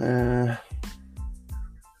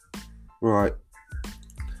 Right.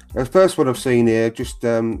 The first one I've seen here, just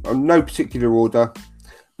on no particular order,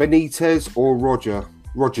 Benitez or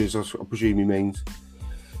Rodgers, I presume he means.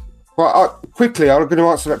 But I'm going to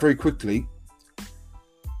answer that very quickly.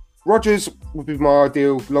 Rodgers would be my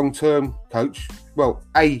ideal long-term coach. Well,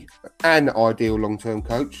 an ideal long-term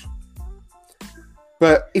coach.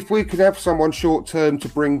 But if we could have someone short-term to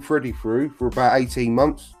bring Freddie through for about 18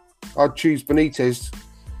 months, I'd choose Benitez.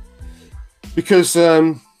 Because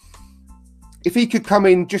if he could come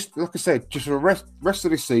in, just like I said, just for the rest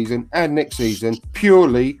of this season and next season,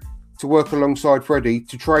 purely to work alongside Freddie,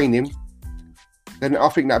 to train him, then I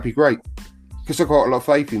think that'd be great. Because I've got a lot of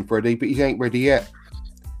faith in Freddie, but he ain't ready yet.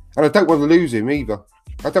 And I don't want to lose him either.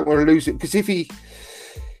 I don't want to lose him, because if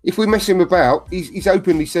if we mess him about, he's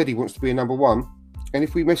openly said he wants to be a number one. And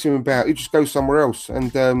if we mess him about, he just goes somewhere else,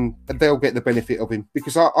 and they'll get the benefit of him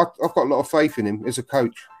because I've got a lot of faith in him as a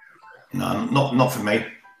coach. No, not for me.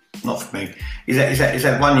 Not for me. He's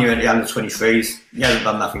had 1 year at the under-23s. He hasn't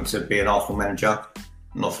done nothing to be an Arsenal manager.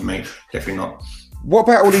 Not for me. Definitely not. What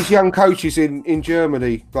about all these young coaches in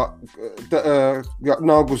Germany, like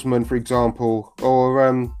Nagelsmann, for example,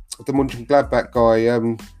 or the Mönchengladbach guy?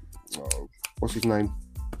 What's his name?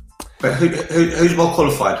 But who's more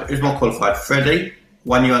qualified? Who's more qualified? Freddie,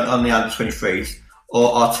 1 year on the under-23s,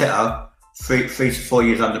 or Arteta, 3 to 4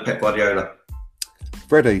 years under Pep Guardiola?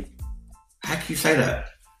 Freddie. How can you say that?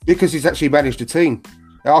 Because he's actually managed a team.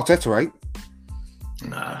 Arteta ain't.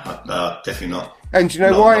 No, definitely not. And do you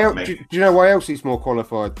know why? Do you know why else he's more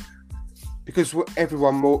qualified? Because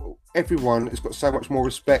everyone has got so much more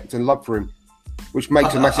respect and love for him, which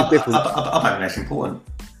makes a massive difference. I don't think that's important.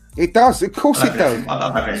 It does, of course it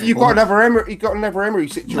does. You've got another Emery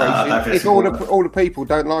situation. If all the people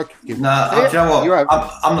don't like him. No, do you know what?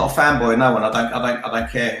 I'm not a fanboy of no one. I don't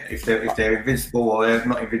care if they're invincible or they're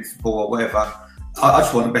not invincible or whatever. I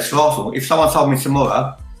just want the best for Arsenal. If someone told me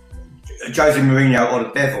tomorrow Jose Mourinho or the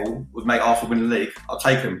Devil would make Arsenal win the league, I'll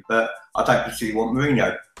take him. But I don't particularly want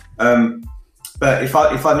Mourinho. But if I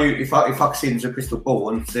could see him as a crystal ball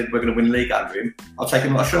and said we're going to win the league under him, I'll take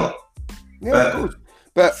him like a shot. Yeah, of course.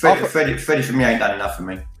 But Freddie for me ain't done enough for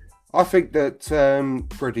me. I think that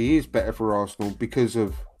Freddie is better for Arsenal because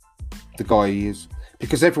of the guy he is.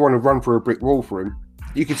 Because everyone would run for a brick wall for him.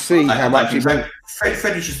 You could see how much he meant.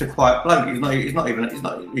 Freddie's just a quiet bloke. He's not even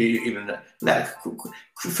that.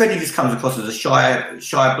 Freddie just comes across as a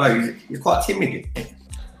shy bloke. He's quite timid.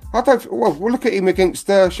 Well, look at him against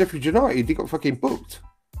Sheffield United. He got fucking booked.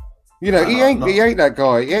 You know, he ain't that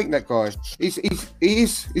guy. He ain't that guy.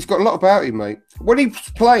 He's got a lot about him, mate. When he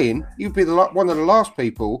was playing, he'd be one of the last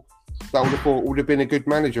people that I would have thought would have been a good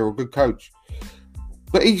manager or a good coach.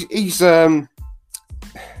 But he's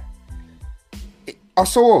I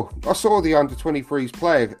saw the under-23s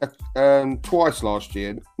play twice last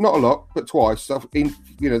year. Not a lot, but twice in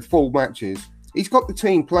the full matches. He's got the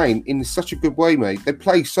team playing in such a good way, mate. They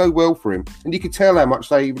play so well for him, and you can tell how much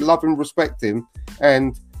they love and respect him.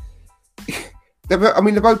 And they've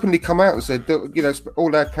openly come out and said that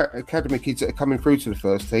all our academy kids that are coming through to the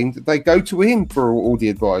first team, they go to him for all the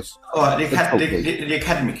advice. All right, the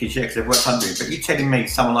academy kids, yeah, because they've worked under him. But you're telling me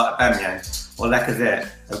someone like Aubameyang or Lacazette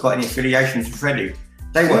have got any affiliations with Freddie?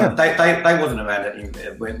 They weren't. Yeah. They wasn't around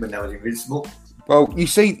when they was invincible. Well, you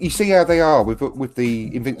see how they are with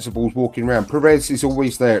the Invincibles walking around. Perez is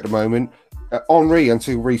always there at the moment. Henry,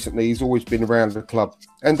 until recently, he's always been around the club,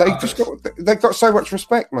 and they've got so much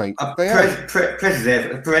respect, mate. Perez is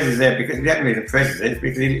there. Perez is there because the only reason Perez is there is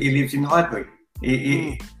because he lives in Highbury.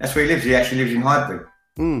 That's where he lives. He actually lives in Highbury,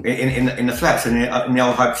 in the flats in the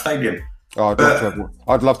old Hope Stadium. Oh,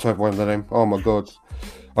 I'd love to have one of them. Oh my god,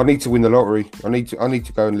 I need to win the lottery. I need to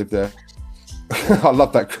go and live there. I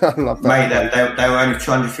love that. Mate, they were only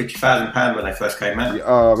 £250,000 when they first came out.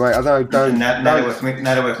 Oh, mate, I know. Now they're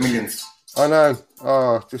worth millions. I know.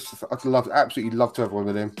 Oh, I'd absolutely love to have one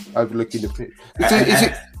of them overlooking the pit.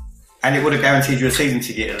 And it would have guaranteed you a season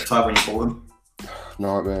ticket at the time when you bought them.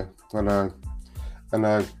 Nightmare. I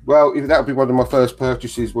know. Well, that would be one of my first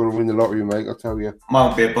purchases when I win the lottery, mate. I'll tell you. Mine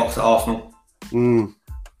would be a box at Arsenal.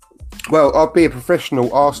 Well, I'd be a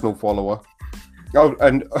professional Arsenal follower. I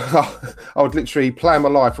would literally plan my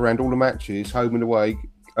life around all the matches, home and away,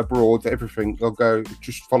 abroad, everything. I'll go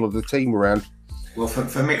just follow the team around. Well,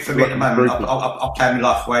 for me at the moment, I'll plan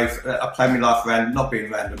my life around not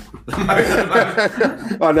being random.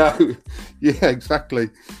 I know. Yeah, exactly.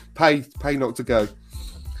 Pay not to go.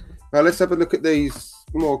 Now let's have a look at these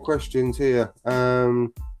more questions here.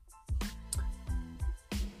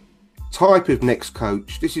 Type of next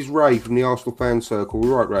coach. This is Ray from the Arsenal fan circle.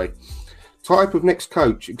 Right, Ray. Type of next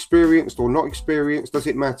coach, experienced or not experienced, does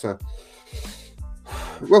it matter?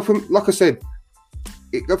 Well, like I said,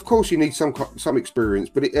 of course you need some experience,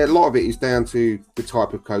 but a lot of it is down to the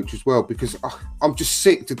type of coach as well, because I'm just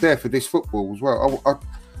sick to death of this football as well. I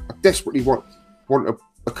desperately want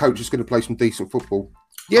a coach that's going to play some decent football.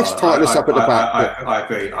 Yes, tighten us up at the back. I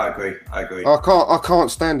agree. I can't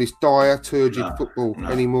stand this dire, turgid football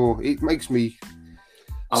anymore. It makes me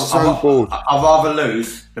bored. I'd rather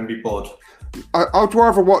lose than be bored. I'd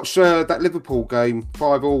rather watch that Liverpool game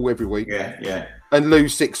 5-5 every week. Yeah. And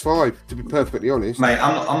lose 6-5, to be perfectly honest. Mate,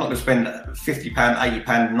 I'm not going to spend £50, £80,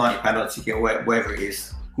 £90 on a ticket or wherever it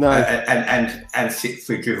is. No. And sit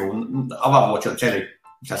through drivel. I'd rather watch it on telly.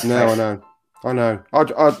 I know.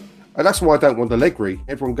 That's why I don't want Allegri.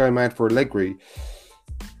 Everyone going mad for Allegri.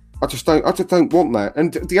 I just don't want that.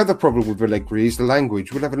 And the other problem with Allegri is the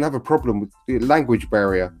language. We'll have another problem with the language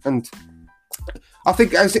barrier, and I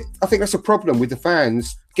think that's a problem with the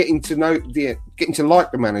fans getting to like the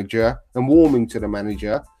manager and warming to the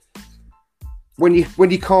manager when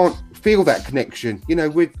you can't feel that connection. You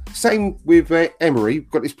know, same with Emery,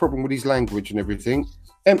 got this problem with his language and everything.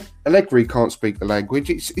 Allegri can't speak the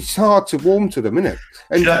language. It's hard to warm to them, isn't it?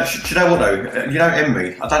 And you know what though? You know,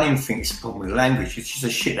 Emery, I don't even think it's a problem with the language. It's just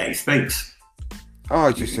the shit that he speaks.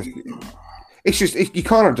 Oh, it's just you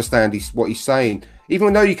can't understand what he's saying.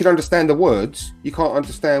 Even though you can understand the words, you can't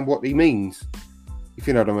understand what he means. If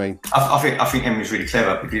you know what I mean. I think Emery's really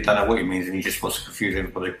clever because he don't know what he means and he just wants to confuse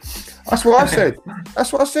everybody. That's what I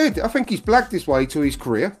said. I think he's blagged his way to his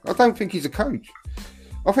career. I don't think he's a coach.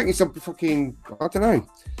 I think he's a fucking, I don't know.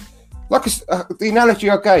 Like the analogy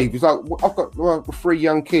I gave is like, I've got 3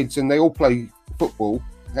 young kids and they all play football,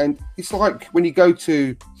 and it's like when you go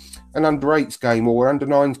to an under-8s game or an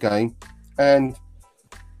under-9s game and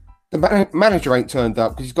the manager ain't turned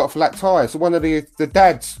up because he's got a flat tyre, so one of the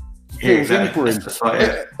dads feels in for him. That's right,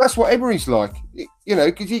 yeah. That's what Emery's like, you know,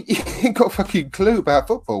 because he ain't got a fucking clue about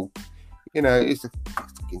football. You know, it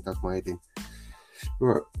fucking does my head in.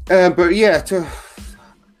 Right. But yeah, to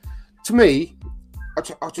me,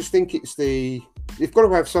 I just think you've got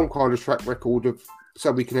to have some kind of track record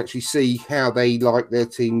so we can actually see how they like their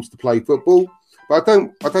teams to play football. But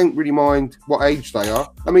I don't really mind what age they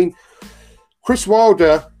are. I mean, Chris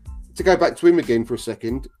Wilder, to go back to him again for a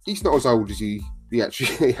second, he's not as old as he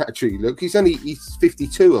actually looks. He's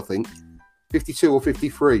 52, I think, 52 or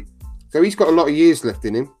 53. So he's got a lot of years left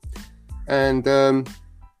in him. And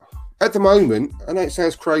at the moment, I know it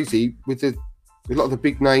sounds crazy with a lot of the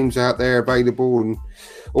big names out there available and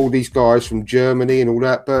all these guys from Germany and all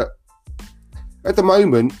that, but at the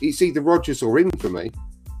moment, it's either Rodgers or him for me.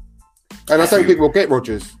 And I don't think we'll get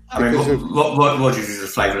Rodgers. Rodgers is a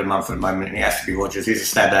flavour of the month at the moment, and he has to be Rodgers. He's a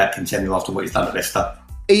standout contender after what he's done at Leicester.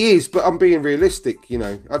 He is, but I'm being realistic, you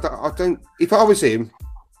know. I don't. If I was him,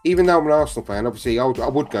 even though I'm an Arsenal fan, obviously I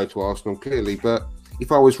would go to Arsenal, clearly, but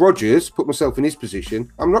if I was Rodgers, put myself in his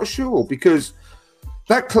position, I'm not sure, because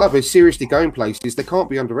that club is seriously going places. They can't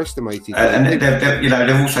be underestimated. And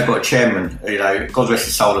they've also got a chairman. You know, God rest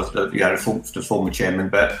his soul, of the former chairman,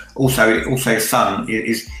 but also his son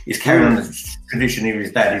is carrying on the tradition of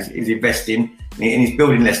his dad. Is investing and he's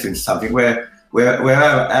building Leicester into something where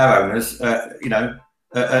our owners, are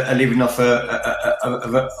living off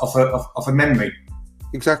a memory.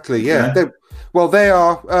 Exactly. Yeah. Yeah. They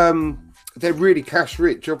are. They're really cash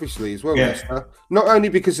rich, obviously, as well. Yeah. Not only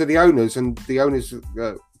because of the owners and the owners'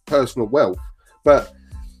 personal wealth, but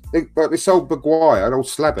they sold Maguire, an old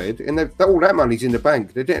slabhead, and all that money's in the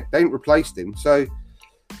bank. They ain't replaced him. So,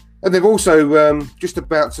 and they've also just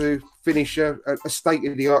about to finish a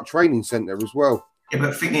state-of-the-art training centre as well. Yeah,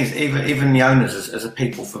 but the thing is, even the owners, as a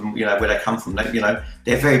people from where they come from, they're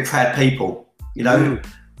very proud people.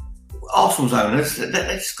 Arsenal's owners, they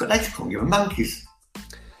just can't give a monkeys.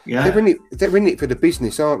 Yeah. They're in it for the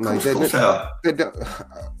business, aren't they?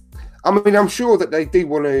 I mean, I'm sure that they do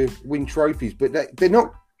want to win trophies, but they're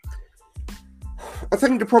not. I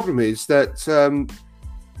think the problem is that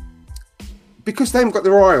because they haven't got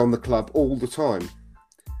their eye on the club all the time,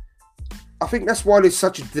 I think that's why there's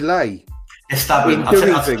such a delay. They're stubborn. I'll tell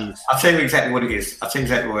you exactly what it is.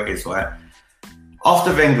 Right?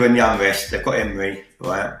 After Wenger and the unrest, they've got Emery,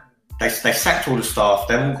 right? They sacked all the staff.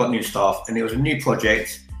 They've all got new staff, and it was a new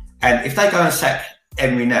project. And if they go and sack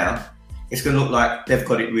Emery now, it's going to look like they've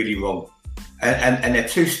got it really wrong. And they're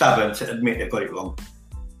too stubborn to admit they've got it wrong.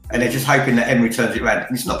 And they're just hoping that Emery turns it around.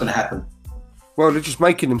 And it's not going to happen. Well, they're just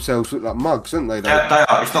making themselves look like mugs, aren't they? They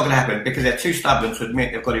are. It's not going to happen because they're too stubborn to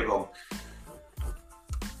admit they've got it wrong.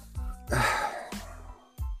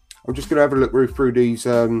 I'm just going to have a look through these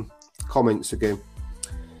comments again.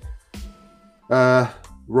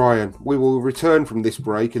 Ryan, we will return from this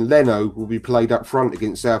break and Leno will be played up front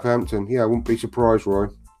against Southampton. Yeah, I wouldn't be surprised,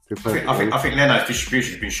 Ryan. I think Leno's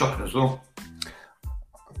distribution has been shocking as well.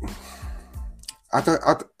 I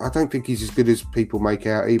don't think he's as good as people make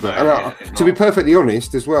out either. No, and to be perfectly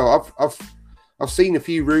honest as well, I've seen a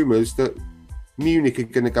few rumours that Munich are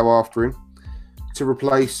going to go after him to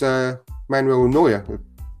replace Manuel Neuer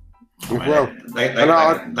as well. They can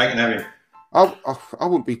have him. I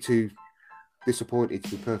wouldn't be too disappointed, to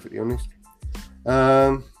be perfectly honest.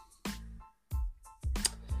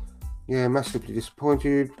 Massively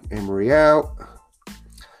disappointed. Emery out.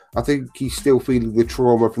 I think he's still feeling the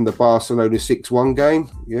trauma from the Barcelona 6-1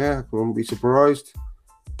 game. Yeah, I wouldn't be surprised.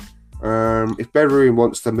 If Bellerin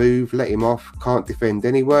wants to move, let him off. Can't defend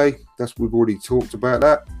anyway. We've already talked about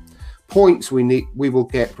that. points we will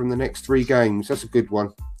get from the next 3 games. That's a good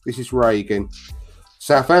one. This is Ray again.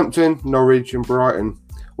 Southampton, Norwich and Brighton.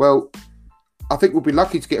 Well, I think we'll be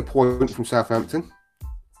lucky to get a point from Southampton.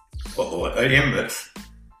 At the Emirates?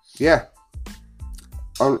 Yeah.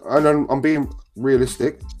 I'm being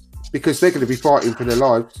realistic because they're going to be fighting for their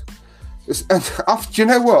lives. And do you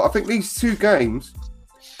know what? I think these 2 games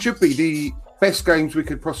should be the best games we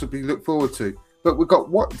could possibly look forward to. But we've got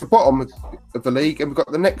the bottom of the league and we've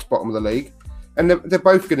got the next bottom of the league. And they're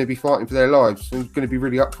both going to be fighting for their lives and going to be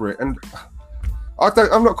really up for it. And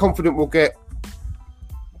I'm not confident we'll get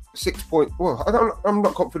 6 points. Well, I'm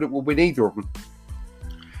not confident we'll win either of them.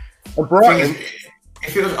 And Brighton,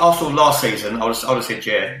 if it was Arsenal last season, I would have said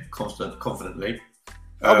yeah, confidently.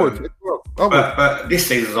 I would. But this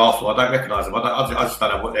season's Arsenal. I don't recognise them. I just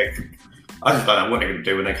don't know what they're going to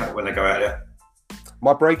do when they go out there.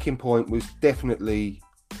 My breaking point was definitely.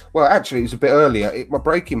 Well, actually, it was a bit earlier. My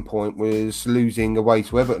breaking point was losing away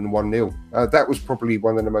to Everton 1-0. That was probably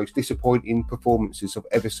one of the most disappointing performances I've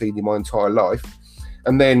ever seen in my entire life.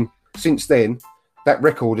 And then, since then, that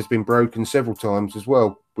record has been broken several times as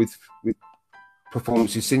well with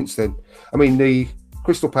performances since then. I mean, the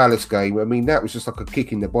Crystal Palace game, that was just like a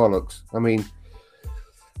kick in the bollocks.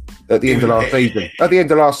 At the end of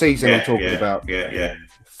last season, I'm talking about. Yeah.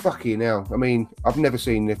 Fucking hell. I've never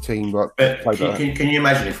seen a team like play like that. Can you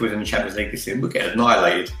imagine if we were in the Champions League this season, we'd get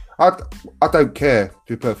annihilated? I don't care, to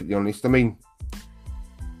be perfectly honest. We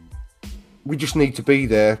just need to be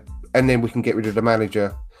there and then we can get rid of the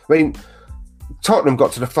manager. Tottenham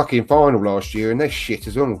got to the fucking final last year and they're shit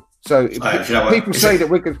as well. So people say that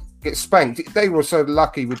we're going to get spanked. They were so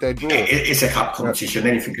lucky with their draw. It's a cup competition.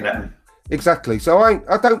 Anything can happen. Exactly. So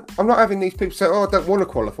I'm not having these people say, I don't want to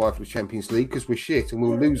qualify for the Champions League because we're shit and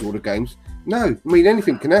we'll lose all the games. No,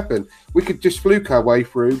 anything can happen. We could just fluke our way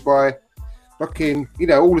through by fucking,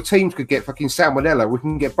 all the teams could get fucking salmonella. We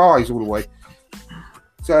can get buys all the way.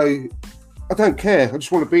 So I don't care. I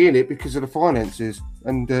just want to be in it because of the finances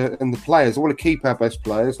and the players. I want to keep our best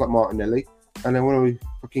players like Martinelli and I want to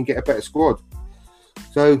fucking get a better squad.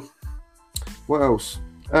 So what else?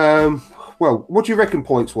 Well, what do you reckon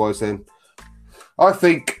points-wise then? I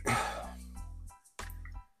think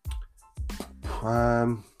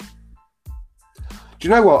do you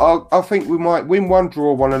know what? I think we might win 1,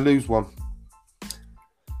 draw 1 and lose 1.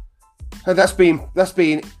 And that's being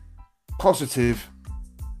positive.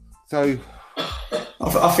 So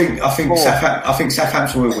I think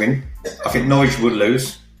Southampton will win. I think Norwich will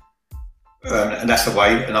lose. And that's the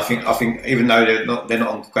way. And I think even though they're not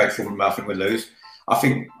on great form, I think we'll lose. I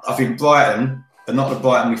think Brighton are not the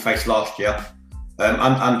Brighton we faced last year.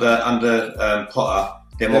 Under Potter,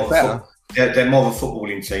 they're more of a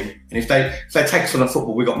footballing team. And if they take us on a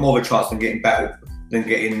football, we've got more of a chance than getting battled than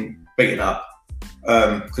getting beaten up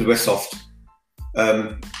because we're soft. So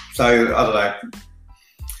I don't know.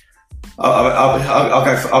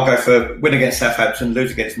 I'll go for win against Southampton,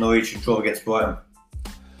 lose against Norwich, and draw against Brighton.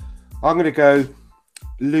 I'm going to go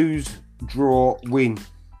lose, draw, win.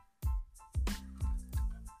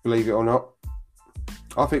 Believe it or not.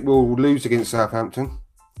 I think we'll lose against Southampton.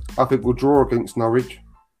 I think we'll draw against Norwich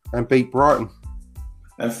and beat Brighton.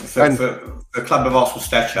 And for a club of Arsenal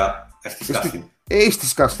stature, that's disgusting. It is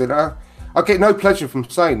disgusting. I get no pleasure from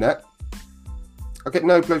saying that. I get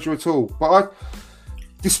no pleasure at all. But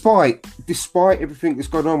despite everything that's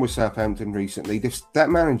gone on with Southampton recently, that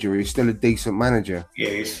manager is still a decent manager. Yeah,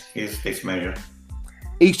 he's a decent manager.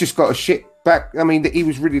 He's just got a shit back. He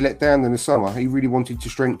was really let down in the summer. He really wanted to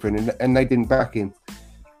strengthen and they didn't back him.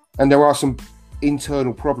 And there are some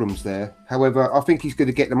internal problems there. However, I think he's going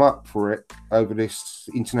to get them up for it over this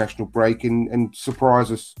international break and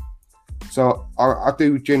surprise us. So I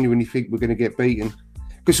do genuinely think we're going to get beaten.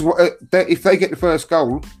 Because if they get the first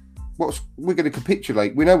goal, we're going to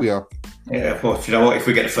capitulate. We know we are. Yeah, of course. You know what? If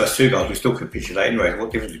we get the first 2 goals, we still capitulate anyway.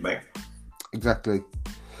 What difference does it make? Exactly.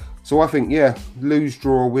 So I think, lose,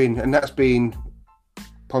 draw, win. And that's being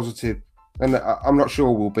positive. And I'm not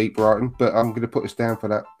sure we'll beat Brighton, but I'm going to put us down for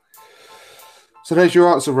that. So there's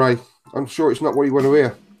your answer, Ray. I'm sure it's not what you want to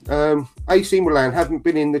hear. AC Milan haven't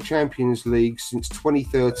been in the Champions League since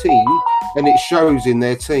 2013, and it shows in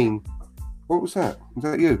their team. What was that? Was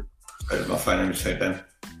that you? That was my phone. Let me say then.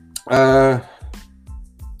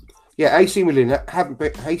 AC Milan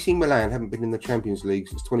haven't been in the Champions League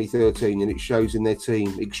since 2013, and it shows in their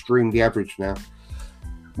team. Extremely average now,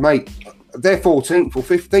 mate. They're 14th or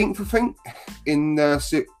 15th, I think, in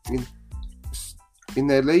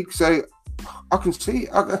their league. So I can see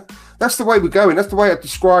that's the way we're going. That's the way I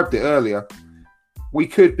described it earlier. We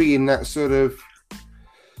could be in that sort of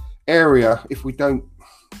area if we don't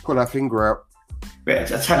pull our finger out.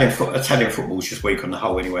 But Italian football's just weak on the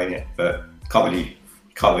whole anyway, isn't it? But can't really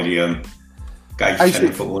gauge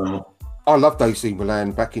Italian football anymore. I loved AC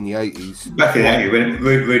Milan back in the 80s. Back in the 80s, when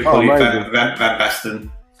Ruud Gullit, Van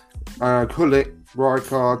Basten. Gullit,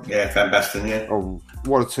 Rijkaard. Yeah, Van Basten, yeah. Oh,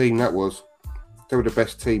 what a team that was. They were the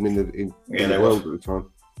best team in the world at the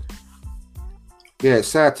time. Yeah, it's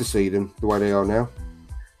sad to see them the way they are now.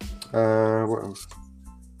 What else?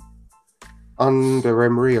 Under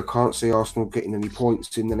Emery, I can't see Arsenal getting any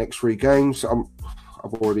points in the next 3 games.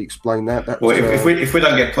 I've already explained that. If we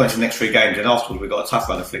don't get points in the next 3 games, then afterwards we've got a tough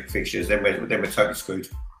run of fixtures. Then we're totally screwed.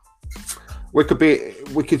 We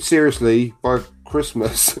could seriously by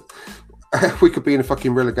Christmas, we could be in a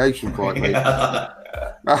fucking relegation fight, mate.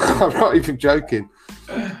 I'm not even joking.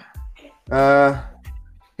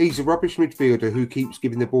 He's a rubbish midfielder who keeps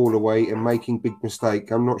giving the ball away and making big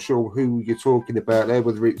mistakes. I'm not sure who you're talking about there,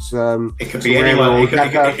 whether it's it could be anyone.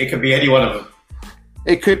 It could be any one of them.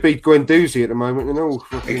 It could be Guendouzi at the moment and all.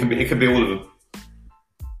 It could be all of them.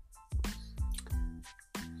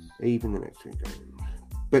 Even the next 3 games.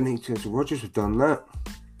 Benitez and Rodgers have done that.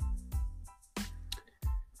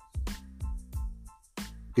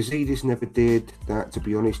 Gazidis never did that, to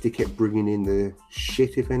be honest. He kept bringing in the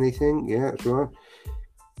shit, if anything. Yeah, that's right.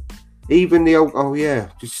 Even the old... Oh, yeah.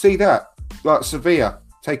 Did you see that? Like Sevilla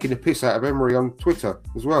taking the piss out of Emery on Twitter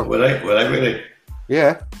as well. Were they really?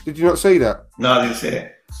 Yeah. Did you not see that? No, I didn't see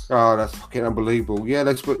it. Oh, that's fucking unbelievable. Yeah,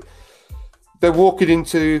 they're walking in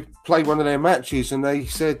to play one of their matches and they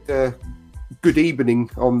said good evening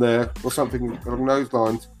on there or something along those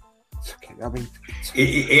lines. I mean,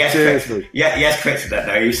 he has corrected that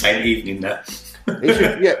now. He's saying evening now.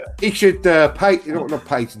 He should not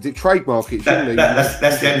patent it, trademark it, shouldn't he? That's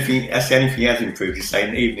the only thing. That's the only thing he has improved. He's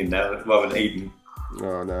saying evening now rather than evening.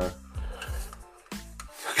 Oh no.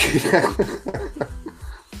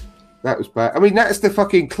 That was bad. I mean, that's the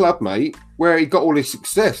fucking club, mate, where he got all his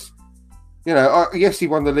success. You know, yes, he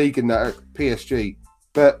won the league in that at PSG,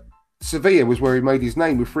 but Sevilla was where he made his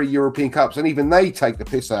name with 3 European Cups, and even they take the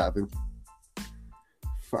piss out of him.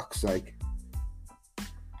 Fuck's sake.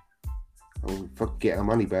 Oh, fuck, get our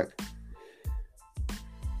money back.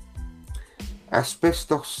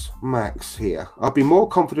 Asbestos Max here. I'd be more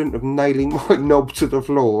confident of nailing my knob to the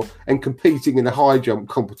floor and competing in a high jump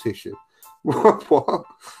competition. What?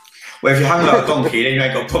 Well, if you hang like a donkey, then you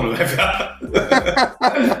ain't got a problem, have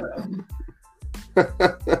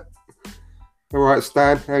you? All right,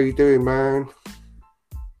 Stan, how you doing, man?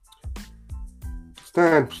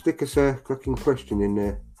 Stan, stick us a fucking question in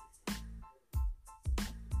there.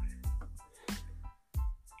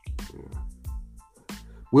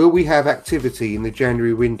 Will we have activity in the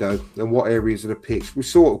January window and what areas of the pitch? We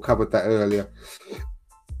sort of covered that earlier.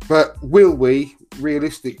 But will we,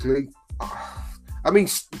 realistically? I mean,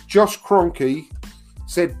 Josh Kroenke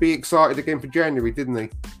said be excited again for January, didn't he?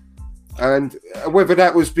 And whether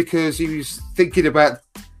that was because he was thinking about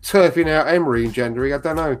turfing out Emery in January, I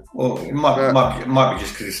don't know. Well, it might be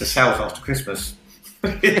just because it's the sales after Christmas.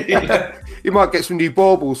 You might get some new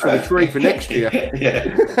baubles for the tree for next year.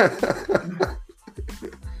 Yeah.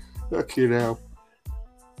 Fucking hell.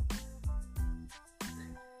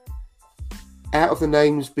 Out of the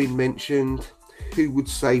names been mentioned, who would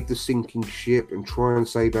save the sinking ship and try and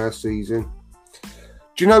save our season?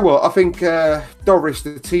 Do you know what? I think Doris,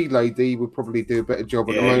 the tea lady, would probably do a better job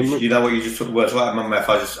at the moment. You know what? You just took the words right out of my mouth.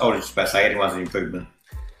 I was just about to say anyone's an improvement.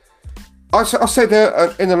 I said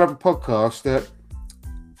in another podcast that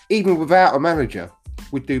even without a manager,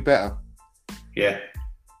 we'd do better. Yeah.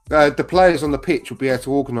 The players on the pitch would be able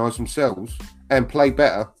to organise themselves and play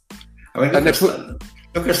better. I mean, look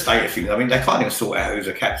at the state of things. I mean, they can't even sort out who's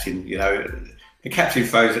a captain. You know, the captain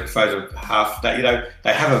throws a half. That, you know,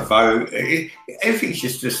 they have a vote. Everything's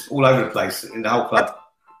just all over the place in the whole club.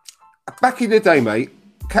 Back in the day, mate,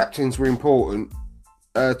 captains were important.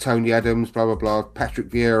 Tony Adams, blah blah blah, Patrick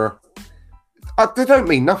Vieira. They don't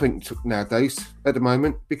mean nothing nowadays at the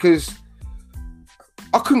moment because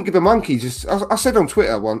I couldn't give a monkey. I said on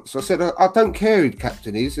Twitter once, I said, I don't care who the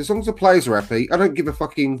captain is. As long as the players are happy, I don't give a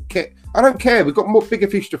fucking care. I don't care. We've got bigger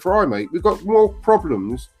fish to fry, mate. We've got more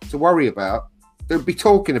problems to worry about than be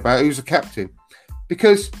talking about who's the captain.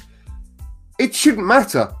 Because it shouldn't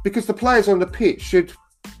matter. Because the players on the pitch should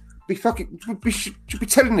be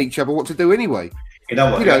telling each other what to do anyway. You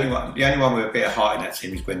know what? The only one with a bit of heart in that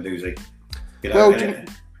team is Guendouzi. You know, well,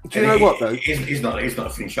 do you know what though? He's not a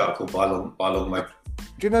finished article by a long way.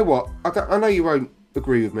 Do you know what? I know you won't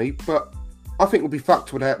agree with me, but I think we'll be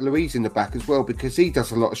fucked without Luiz in the back as well because he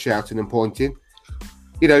does a lot of shouting and pointing.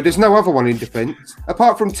 You know, there's no other one in defence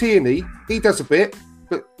apart from Tierney. He does a bit,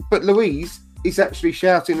 but Luiz, he's actually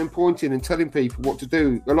shouting and pointing and telling people what to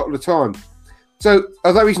do a lot of the time. So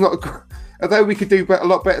although we could do a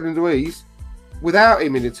lot better than Louise, without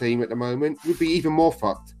him in the team at the moment, we'd be even more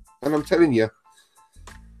fucked. And I'm telling you,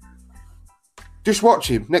 just watch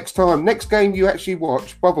him next time. Next game you actually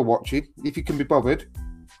bother watching, if you can be bothered.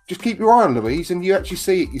 Just keep your eye on Louise and you actually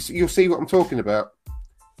see it. You'll see what I'm talking about.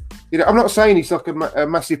 You know, I'm not saying he's like a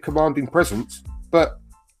massive commanding presence, but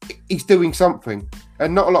he's doing something.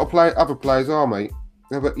 And not a lot of other players are, mate.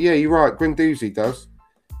 But yeah, you're right. Guendouzi does.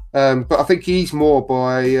 But I think he's more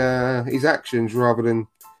by his actions rather than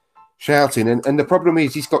shouting. And the problem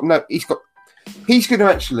is he's going to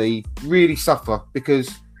actually really suffer because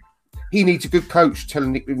he needs a good coach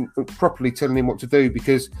properly telling him what to do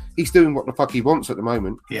because he's doing what the fuck he wants at the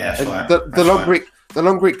moment. Yeah, that's right. The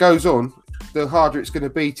longer it goes on, the harder it's going to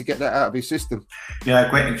be to get that out of his system. Yeah,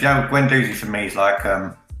 Guendouzi for me is like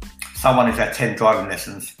someone who's had 10 driving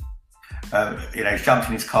lessons. He's jumped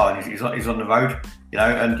in his car and he's on the road.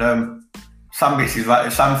 And some bits is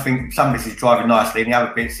right. Some bits is driving nicely, and the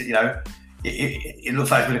other bits, it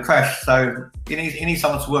looks like it's going to crash. So he needs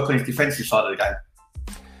someone to work on his defensive side of the game.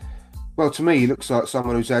 Well, to me, he looks like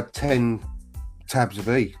someone who's had 10 tabs of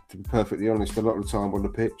E, to be perfectly honest, a lot of the time on the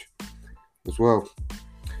pitch as well.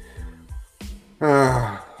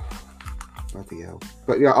 Bloody hell.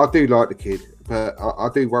 But yeah, I do like the kid, but I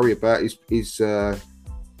do worry about his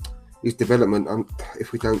development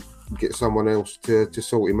if we don't get someone else to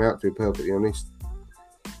sort him out, to be perfectly honest.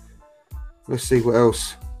 Let's see what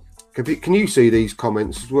else. Can you see these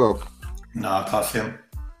comments as well? No, I can't see them.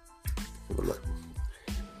 Have a look.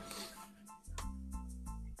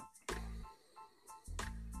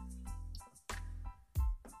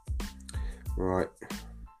 Right.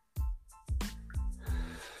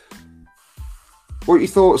 What are your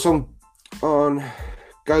thoughts on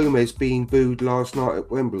Gomez being booed last night at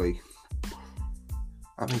Wembley?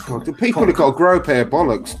 I mean, God, the people have got to grow a pair of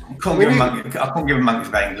bollocks. I can't give him monkeys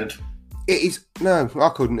about England. It is no, I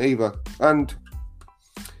couldn't either. And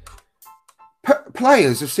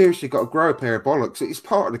players have seriously got to grow a pair of bollocks. It's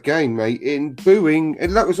part of the game, mate. In booing,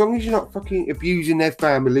 and look, as long as you're not fucking abusing their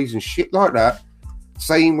families and shit like that,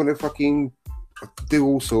 saying when they fucking do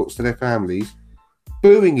all sorts to their families,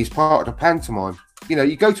 booing is part of the pantomime.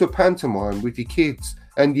 You go to a pantomime with your kids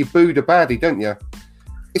and you boo the baddie, don't you?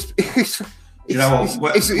 It's the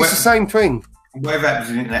same thing. Whatever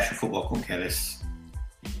happens in international football, I couldn't care less.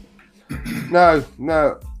 No,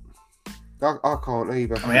 I can't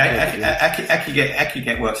either. I mean, I could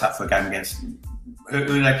get worked up for a game against who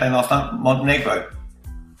did they play last night? Montenegro.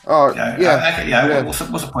 Oh, What's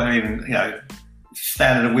the point of even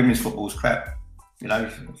standard of women's football is crap.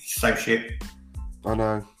 Same shit. I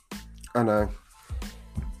know.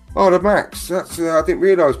 Oh, the Max. That's I didn't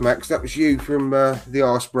realise, Max, that was you from the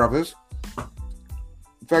Arse Brothers.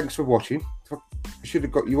 Thanks for watching. I should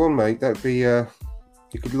have got you on, mate. That'd be you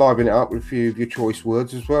could liven it up with a few of your choice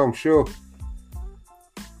words as well, I'm sure.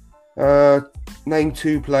 Name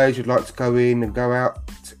 2 players you'd like to go in and go out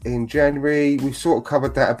in January. We sort of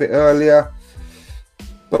covered that a bit earlier,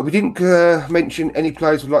 but we didn't mention any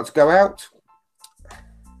players who'd like to go out.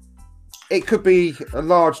 It could be a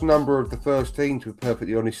large number of the first team, to be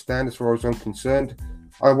perfectly honest, Stan, as far as I'm concerned.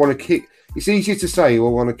 I want to keep... It's easier to say who I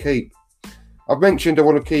want to keep. I've mentioned I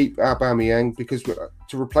want to keep Aubameyang because to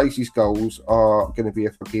replace his goals are going to be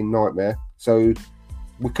a fucking nightmare. So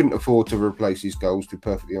we couldn't afford to replace his goals, to be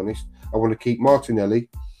perfectly honest. I want to keep Martinelli.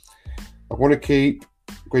 I want to keep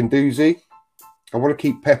Guendouzi. I want to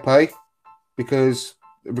keep Pepe because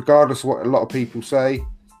regardless of what a lot of people say,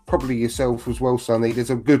 probably yourself as well, Sonny, there's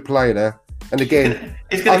a good player there. And again,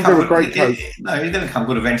 under a great coach. He's going to come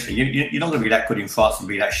good eventually. You're not going to be that good in France and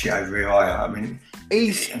be that shit over here, are you? I mean,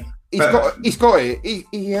 he's got it.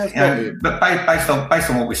 He has got it. But based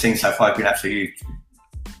on what we've seen so far, it's been absolutely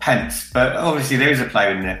pants. But obviously, there is a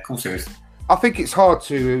player in there. Of course, there is. I think it's hard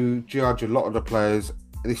to judge a lot of the players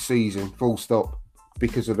this season, full stop,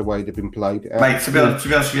 because of the way they've been played. Mate, to be honest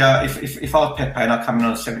with you, if I was Pepe and I come in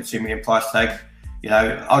on a 72 million price tag,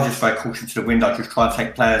 I'll just throw caution to the wind. I'll just try and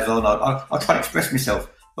take players on. I'll try and express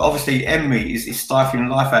myself. But obviously, Emery is stifling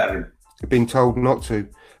the life out of him. I've been told not to.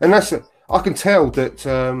 And I can tell that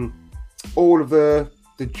all of the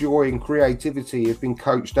joy and creativity have been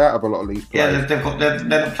coached out of a lot of these players. Yeah, they're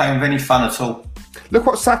not playing with any fun at all. Look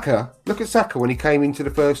at Saka when he came into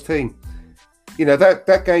the first team.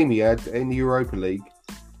 That game he had in the Europa League.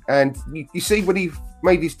 And you see when he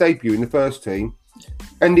made his debut in the first team,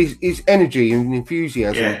 and his energy and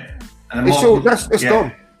enthusiasm. Yeah. And it's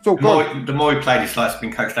gone. It's all gone. The more he played, his life's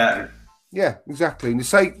been coached out of him. Yeah, exactly. And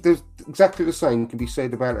exactly the same can be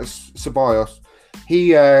said about Ceballos. He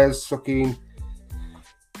has fucking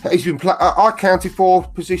He's been. I counted 4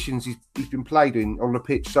 positions he's been played in on the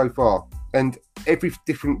pitch so far, and every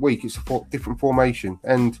different week it's a different formation,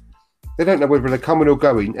 and they don't know whether they're coming or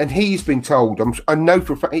going. And he's been told. I know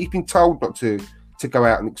for a fact he's been told not to go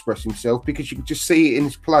out and express himself because you can just see it in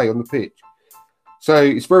his play on the pitch. So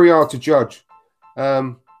it's very hard to judge.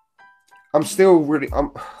 I'm still really.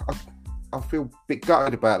 I feel a bit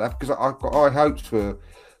gutted about that because I've got high hopes for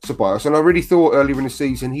Ceballos, and I really thought earlier in the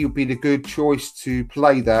season he would be the good choice to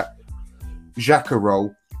play that Xhaka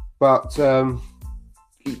role. But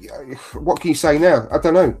what can you say now? I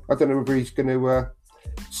don't know. I don't know whether he's going to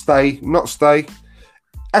stay, not stay.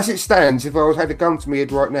 As it stands, if I had a gun to my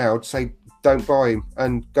head right now, I'd say don't buy him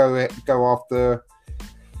and go after.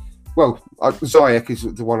 Well, Ziyech is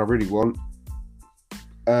the one I really want.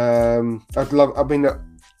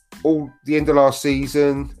 All the end of last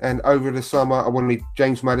season and over the summer, I wanted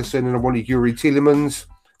James Maddison and I wanted Yuri Tielemans.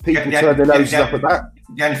 People turn their noses up at that.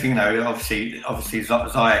 The only thing, though, obviously,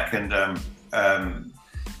 Ziyech and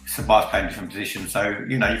Ceballos playing different positions, so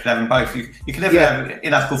you could have them both. You can never have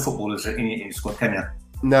enough good footballers in your squad, can you?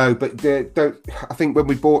 No, but I think when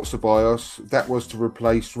we bought Ceballos, that was to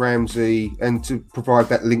replace Ramsey and to provide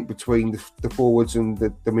that link between the forwards and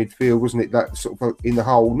the midfield, wasn't it? That sort of in the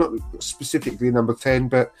whole, not specifically number 10,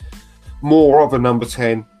 but more of a number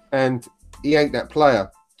 10. And he ain't that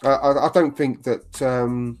player. I don't think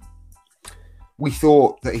that we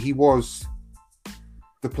thought that he was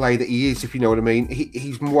the player that he is, if you know what I mean.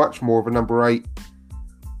 He's much more of a number 8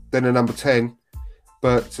 than a number 10.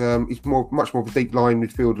 But he's much more of a deep line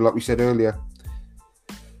midfielder, like we said earlier.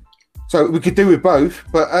 So we could do with both,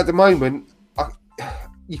 but at the moment,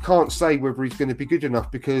 you can't say whether he's going to be good enough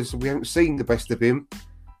because we haven't seen the best of him.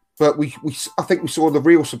 But I think we saw the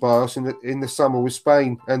real Ceballos in the summer with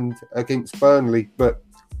Spain and against Burnley. But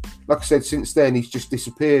like I said, since then he's just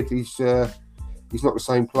disappeared. He's not the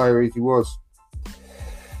same player as he was.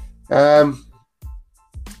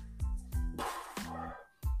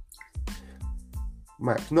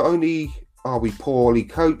 Max, not only are we poorly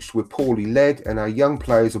coached, we're poorly led, and our young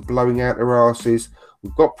players are blowing out their arses.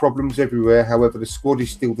 We've got problems everywhere. However, the squad is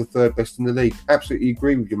still the 3rd best in the league. Absolutely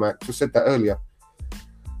agree with you, Max. I said that earlier.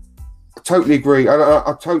 I totally agree.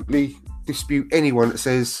 I totally dispute anyone that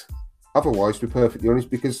says otherwise, to be perfectly honest,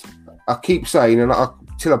 because I keep saying, and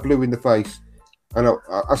till I blew in the face, and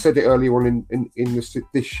I said it earlier on in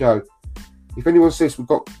this show, if anyone says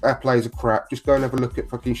our players are crap, just go and have a look at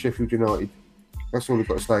fucking Sheffield United. That's all we've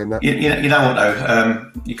got to say in that. You know what,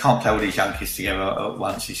 though? You can't play all these young kids together at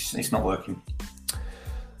once. It's not working.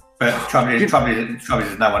 But the trouble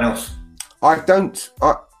is no one else. I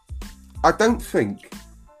don't think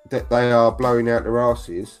that they are blowing out their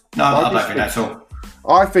arses. No, I don't think that's all.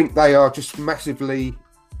 I think they are just massively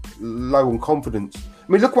low on confidence.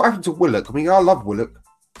 I mean, look what happened to Willock. I mean, I love Willock.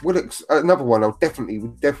 Willock's another one I would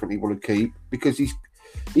definitely want to keep because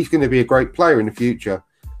he's going to be a great player in the future.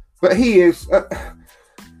 But he is.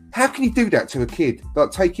 How can you do that to a kid?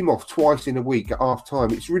 Like take him off twice in a week at half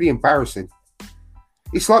time? It's really embarrassing.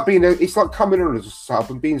 It's like coming on as a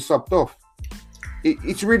sub and being subbed off.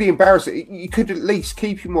 It's really embarrassing. You could at least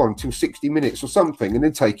keep him on till 60 minutes or something, and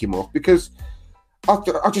then take him off because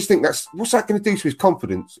I just think what's that going to do to his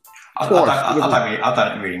confidence? I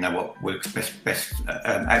don't really know what Willock's best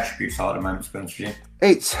attributes are at the moment. To be honest with you,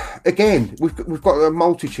 it's again we've got a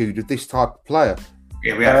multitude of this type of player.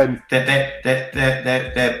 Yeah, we have.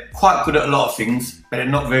 They're quite good at a lot of things, but they're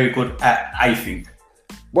not very good at a thing.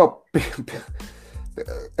 Well,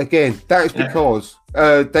 again, that is because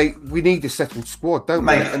we need a settled squad, don't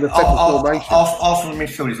we? And a settled formation. Arsenal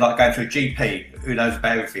midfield is like going to a GP who knows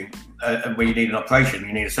about everything, and when you need an operation,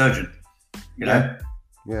 you need a surgeon. You know?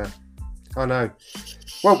 Yeah, I know.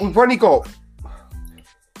 Well, we've only got.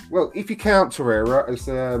 Well, if you count Torreira as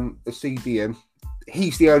a CDM,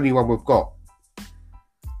 he's the only one we've got.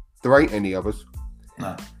 There ain't any others.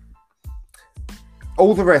 No.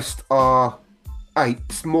 All the rest are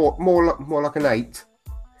 8s, more like an 8.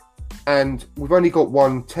 And we've only got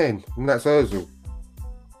 1 10, and that's Ozil.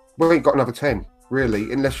 We ain't got another 10,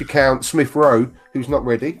 really, unless you count Smith Rowe, who's not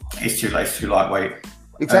ready. He's too lightweight.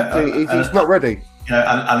 Exactly, he's not ready. You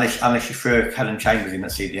know, unless you throw Callum Chambers in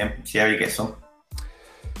at CDM, see how he gets on.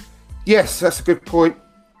 Yes, that's a good point.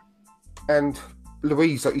 And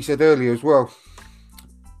Louise, like you said earlier as well.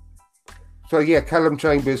 So yeah, Callum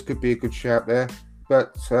Chambers could be a good shout there.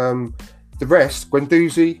 But the rest,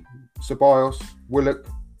 Guendouzi, Ceballos, Willock,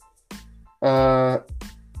 I'd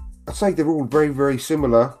say they're all very, very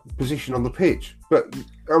similar position on the pitch. But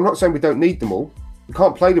I'm not saying we don't need them all. We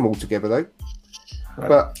can't play them all together though. Right.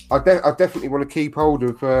 But I definitely want to keep hold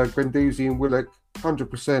of Guendouzi and Willock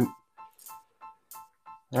 100%.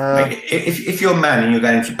 If you're a man and you're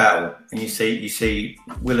going into battle and you see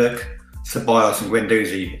Willock, Ceballos, and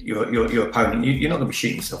Guendouzi, your opponent, you're not going to be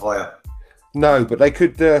shooting yourself, are you? No, but they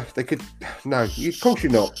could. No, of course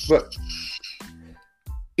you're not. But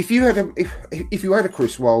if you had a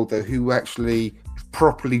Chris Wilder who actually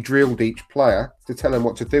properly drilled each player to tell them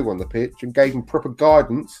what to do on the pitch and gave them proper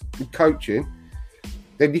guidance and coaching,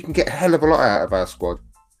 then you can get a hell of a lot out of our squad.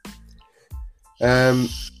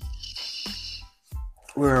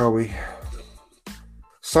 Where are we?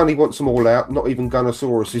 Sonny wants them all out. Not even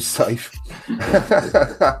Gunnosaurus is safe.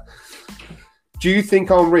 Do you think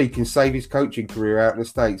Henri can save his coaching career out in the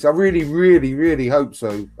States? I really, really, really hope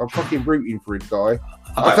so. I'm fucking rooting for his guy.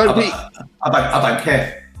 I don't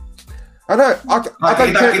care. I know. I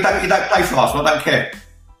don't care. He don't play for Arsenal. I don't care.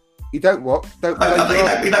 You don't what? He don't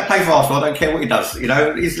play for Arsenal. I don't care what he does. You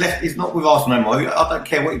know, he's not with Arsenal anymore. I don't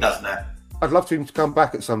care what he does now. I'd love for him to come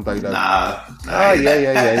back at some day, though. No.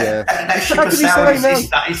 Yeah. That ship of sail is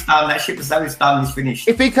done. That ship of sail is done. It's finished.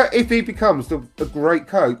 If he becomes a great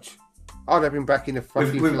coach, I'd have him back in a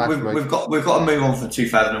fucking flash, mate. We've got to move on from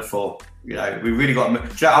 2004. You know, we really got to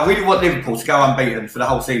move. I really want Liverpool to go unbeaten for the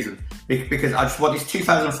whole season because I just want this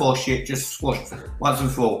 2004 shit just squashed once and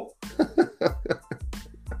for all.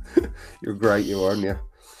 You're great, you are, aren't you?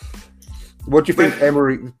 What do you think,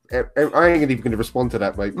 Emery? I ain't even going to respond to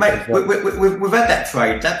that, mate. Mate, we've had that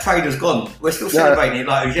trade. That trade has gone. We're still celebrating it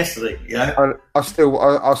like it was yesterday. You know. I still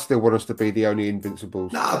want us to be the only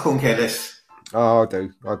Invincibles. No, I couldn't care less. Oh, I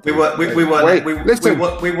do. We wasn't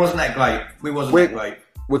that great. That great.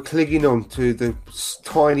 We're clinging on to the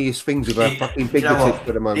tiniest things of our fucking fingertips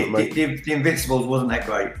at the moment, mate. The Invincibles wasn't that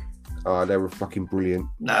great. Oh, they were fucking brilliant.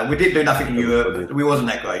 No, we didn't do nothing in Europe. We wasn't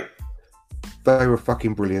that great. They were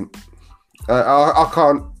fucking brilliant.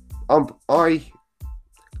 I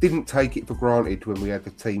didn't take it for granted when we had a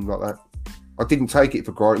team like that. I didn't take it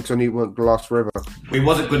for granted because I knew it weren't going to last forever. We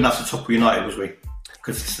wasn't good enough to topple United, was we?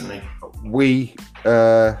 Consistently. We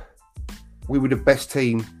were the best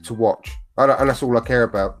team to watch. And that's all I care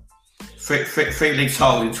about. Three league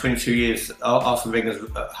titles in 22 years. Arsene Wenger's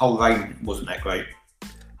whole reign wasn't that great.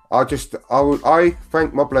 I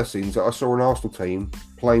thank my blessings that I saw an Arsenal team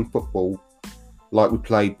playing football like we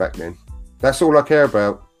played back then. That's all I care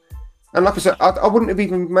about. And like I said, I wouldn't have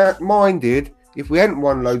even minded if we hadn't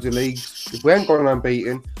won loads of leagues, if we hadn't gone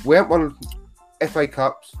unbeaten, we hadn't won FA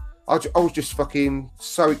Cups. I was just fucking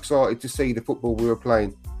so excited to see the football we were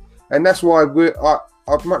playing. And that's why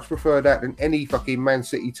I'd much prefer that than any fucking Man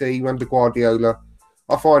City team under Guardiola.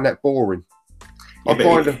 I find that boring.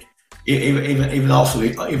 Even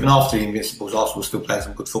Arsenal, even after the Invincibles, Arsenal still playing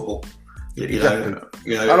some good football. You know,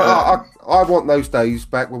 I want those days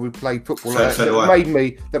back when we played football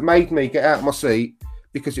that made me get out of my seat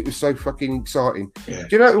because it was so fucking exciting. Yeah.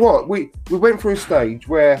 Do you know what? We went through a stage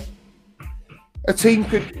where a team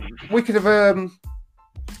could have our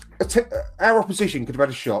opposition could have had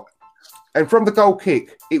a shot, and from the goal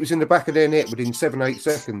kick, it was in the back of their net within 7-8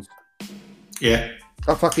 seconds. Yeah.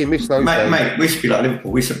 I fucking miss those days. Mate, we should be like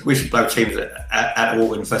Liverpool. We should blow teams at the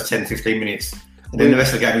wall in the first 10-15 minutes. And then the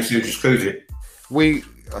rest of the game, we should just cruise it. We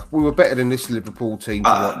were better than this Liverpool team.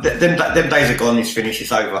 Them days are gone. It's finished.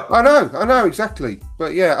 It's over. I know exactly.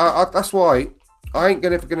 But yeah, that's why I ain't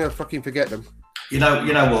ever gonna fucking forget them. You know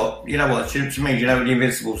what? To me, the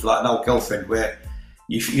Invincibles like an old girlfriend where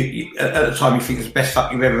you at the time you think it's the best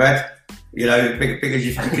fuck you've ever had. You know, because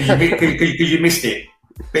you missed it,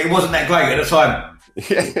 but it wasn't that great at the time.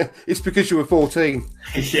 Yeah, it's because you were 14.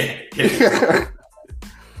 Yeah.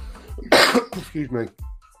 Excuse me.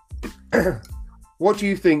 What do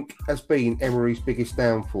you think has been Emery's biggest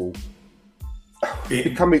downfall?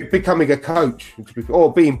 Becoming a coach,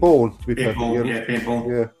 or being born. To be being born.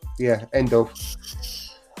 Yeah. End of.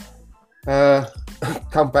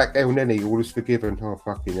 Come back, El Neni. All is forgiven. Oh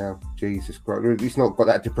fucking hell, Jesus Christ! It's not got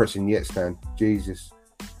that depressing yet, Stan. Jesus.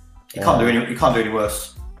 You can't do any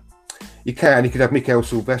worse. You can. You could have Mikel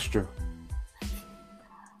Silvestre.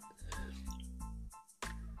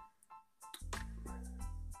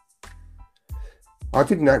 I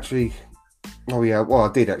didn't actually. Oh yeah, well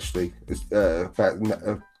I did actually. About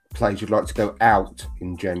players you'd like to go out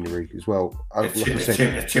in January as well.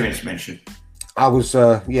 Timmins mentioned. I was,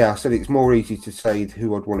 I said it's more easy to say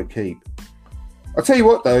who I'd want to keep. I'll tell you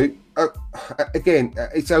what though. Again,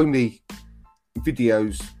 it's only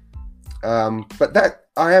videos, but that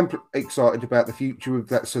I am excited about the future of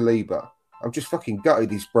that Saliba. I'm just fucking gutted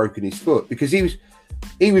he's broken his foot because he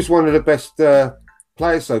was one of the best.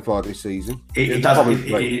 Players so far this season. He does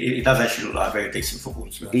actually look like a very decent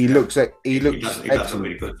footballer. He looks excellent. He does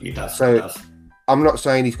really good. He does. So he does. I'm not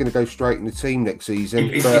saying he's going to go straight in the team next season.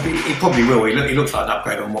 He probably will. He looks like an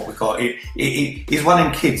upgrade on what we've got. He's one of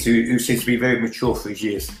them kids who seems to be very mature for his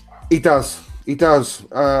years. He does. I've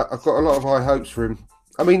got a lot of high hopes for him.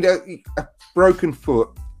 I mean, a broken foot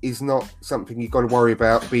is not something you've got to worry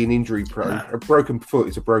about being injury prone. No. A broken foot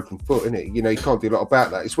is a broken foot, isn't it? You know, you can't do a lot about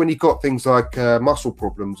that. It's when you've got things like muscle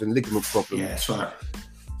problems and ligament problems. Yeah, that's right.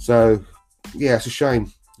 So, yeah, it's a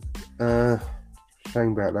shame. Shame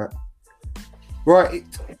about that. Right,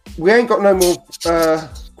 we ain't got no more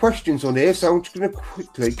questions on here, so I'm just going to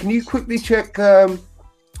quickly... Can you quickly check... have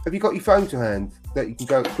you got your phone to hand that you can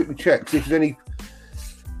go quickly check, see if there's any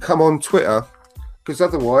come on Twitter? Because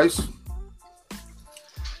otherwise...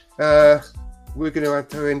 we're going to have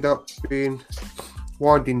to end up being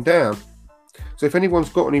winding down. So if anyone's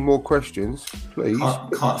got any more questions, please.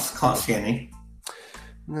 Can't see any.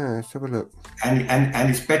 No, let's have a look. And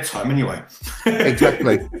it's bedtime anyway.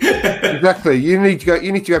 Exactly. You need to go.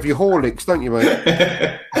 You need to have your Horlicks, don't you, mate?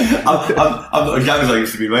 I'm not as young as I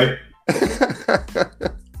used to be, mate.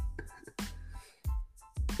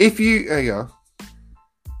 There you are.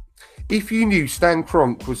 If you knew Stan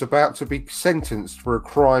Kroenke was about to be sentenced for a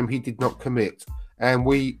crime he did not commit, and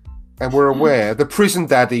were aware the prison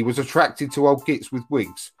daddy was attracted to old gits with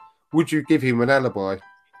wigs, would you give him an alibi?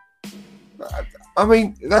 I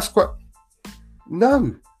mean, that's quite...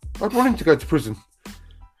 No. I'd want him to go to prison. I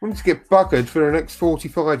want him to get buggered for the next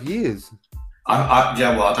 45 years. I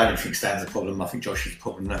don't even think Stan's a problem. I think Josh is a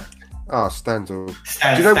problem now. Stan's all...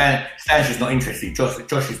 Stan's just not interested.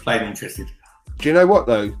 Josh is plain interested. Do you know what,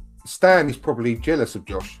 though? Stan is probably jealous of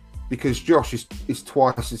Josh because Josh is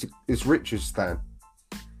twice as rich as Stan.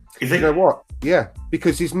 Is he? You know what? Yeah,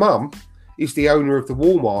 because his mum is the owner of the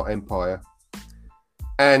Walmart empire.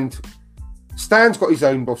 And Stan's got his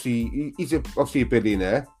own, obviously, he's obviously a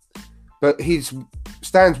billionaire, but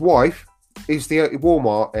Stan's wife is the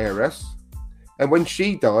Walmart heiress. And when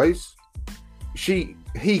she dies, he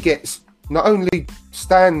gets not only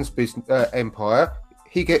Stan's business empire,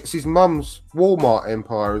 he gets his mum's Walmart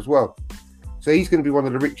empire as well. So he's going to be one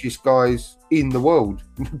of the richest guys in the world,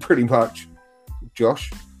 pretty much,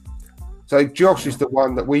 Josh. So Josh is the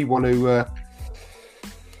one that we want to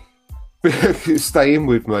stay in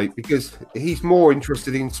with, mate, because he's more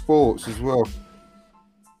interested in sports as well.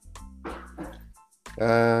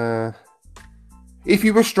 If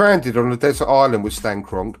you were stranded on a desert island with Stan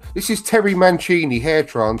Kroenke, this is Terry Mancini hair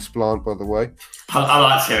transplant, by the way. I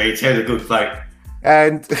like Terry. Terry's a good player.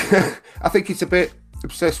 And I think he's a bit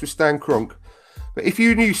obsessed with Stan Kroenke. But if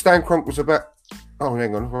you knew Stan Kroenke was about... Oh,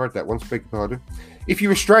 hang on, I read that one, beg your pardon. If you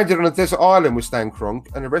were stranded on a desert island with Stan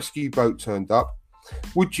Kroenke and a rescue boat turned up,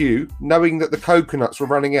 would you, knowing that the coconuts were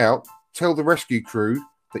running out, tell the rescue crew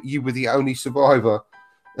that you were the only survivor?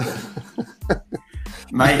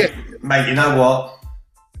 Mate, you know what?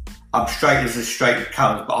 I'm straight as a straight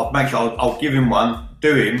comes, but I'll make sure I'll give him one,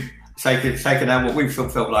 do him, so he can have what we've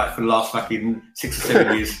felt like for the last fucking 6 or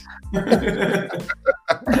 7 years.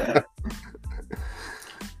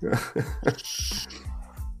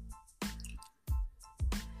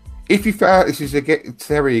 If you found, this is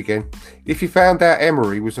Terry again, if you found out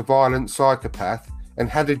Emery was a violent psychopath and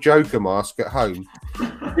had a Joker mask at home,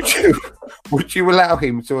 would you allow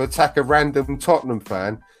him to attack a random Tottenham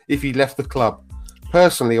fan if he left the club?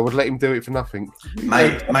 Personally, I would let him do it for nothing.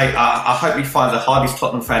 Mate, I hope he finds the hardest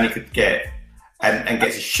Tottenham fan he could get and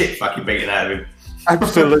gets his shit fucking beaten out of him.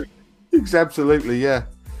 Absolutely, yeah.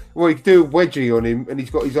 Well, he could do a wedgie on him and he's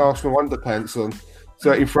got his Arsenal underpants on,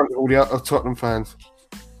 so in front of all the other Tottenham fans.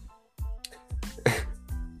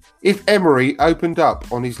 If Emery opened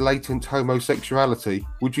up on his latent homosexuality,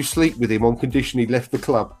 would you sleep with him on condition he left the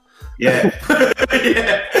club? Yeah.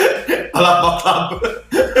 Yeah. I love my club.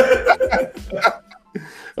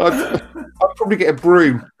 I'd probably get a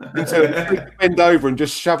broom and bend over and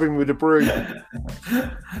just shove him with a broom.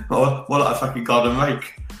 What a fucking garden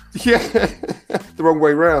rake. Yeah, the wrong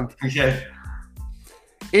way round. Yeah.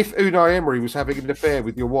 If Unai Emery was having an affair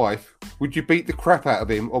with your wife, would you beat the crap out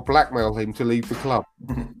of him or blackmail him to leave the club?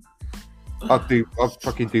 I'd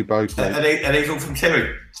fucking do both, mate. And he's all from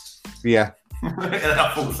Terry. Yeah.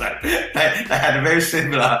 I thought so. They had a very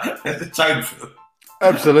similar tone.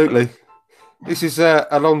 Absolutely. This is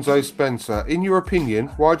Alonso Spencer. In your opinion,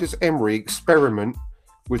 why does Emery experiment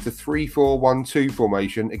with the 3-4-1-2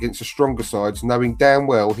 formation against the stronger sides, knowing damn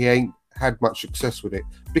well he ain't had much success with it?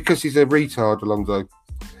 Because he's a retard, Alonso.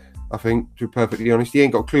 I think, to be perfectly honest, he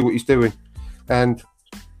ain't got a clue what he's doing. And,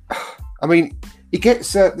 I mean, he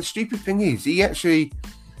gets... the stupid thing is, he actually...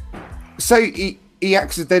 Say he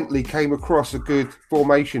accidentally came across a good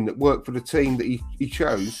formation that worked for the team that he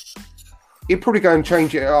chose, he'd probably go and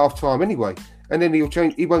change it at half-time anyway. and then he'll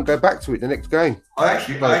change. He won't go back to it the next game. I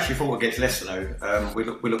actually thought against Leicester, though, we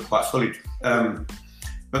look quite solid.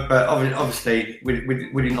 But obviously we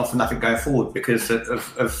didn't offer nothing going forward because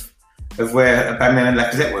of where Aubameyang and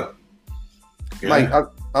Lacazette were. Mate,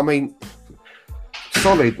 I mean,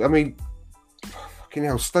 solid. I mean, fucking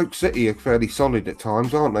hell, Stoke City are fairly solid at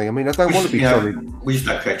times, aren't they? I mean, I don't want to be solid. We just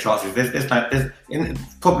don't create chances. The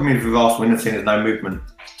problem is with Arsenal in the team, there's no movement.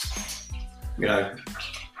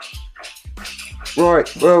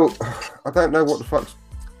 Right. Well, I don't know what the fuck's.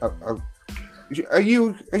 Are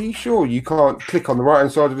you sure you can't click on the right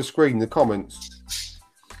hand side of the screen the comments?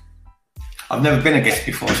 I've never been a guest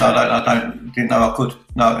before, so didn't know I could.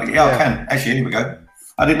 No, yeah, I can. Actually, here we go.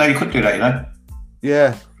 I didn't know you could do that.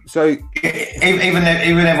 Yeah. So even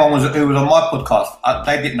everyone who was on my podcast,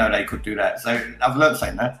 they didn't know they could do that. So I've learned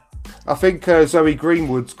something now. I think Zoe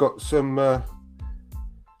Greenwood's got some.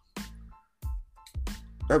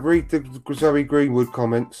 Read the Zoe Greenwood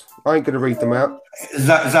comments. I ain't going to read them out.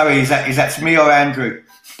 Zoe, is that to me or Andrew?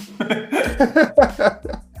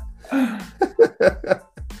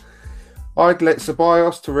 I'd let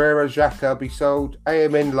Ceballos, Torreira, Xhaka be sold.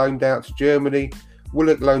 AMN loaned out to Germany.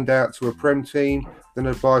 Willock loaned out to a Prem team. Then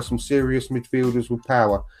I'd buy some serious midfielders with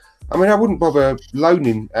power. I mean, I wouldn't bother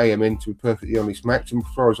loaning AMN, to be perfectly honest, Max. And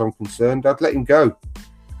as far as I'm concerned, I'd let him go.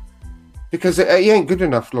 Because he ain't good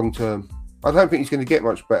enough long term. I don't think he's going to get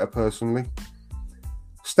much better, personally.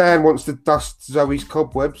 Stan wants to dust Zoe's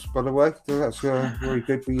cobwebs, by the way. So that's very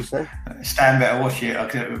good for you, Stan. Stan better watch it.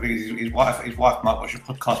 His wife might watch your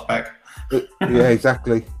podcast back. Yeah,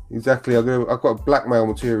 exactly. I've got blackmail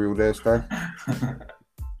material there, Stan.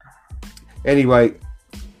 Anyway,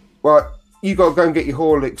 right, you got to go and get your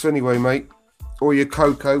Horlicks anyway, mate. Or your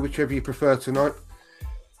cocoa, whichever you prefer tonight.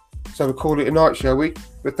 So we'll call it a night, shall we?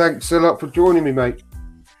 But thanks a lot for joining me, mate.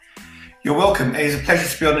 You're welcome. It is a pleasure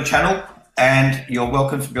to be on the channel, and you're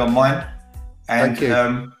welcome to be on mine. And thank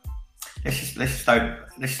you. Let's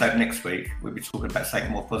hope next week we'll be talking about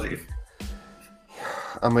something more positive.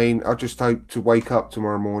 I mean, I just hope to wake up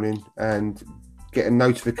tomorrow morning and get a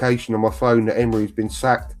notification on my phone that Emery's been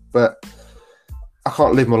sacked. But I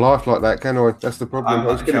can't live my life like that, can I? That's the problem.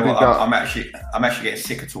 I'm actually getting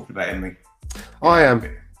sick of talking about Emery. I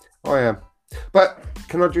am. But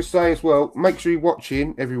can I just say as well, make sure you're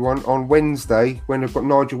watching, everyone, on Wednesday when I've got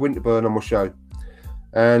Nigel Winterburn on my show.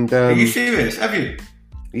 And are you serious? Have you?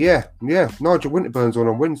 Yeah. Nigel Winterburn's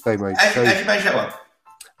on Wednesday, mate. How did you manage that one?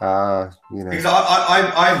 Because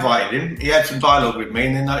I invited him. He had some dialogue with me,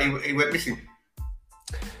 and then he went missing.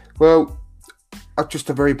 Well, I'm just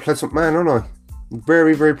a very pleasant man, aren't I?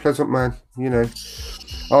 Very, very pleasant man.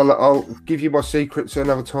 I'll give you my secrets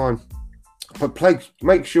another time. But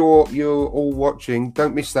make sure you're all watching.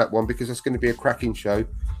 Don't miss that one because it's going to be a cracking show.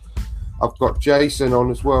 I've got Jason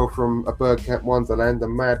on as well from A Birdcamp Wonderland, a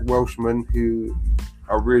mad Welshman who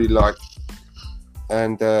I really like.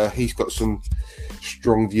 And he's got some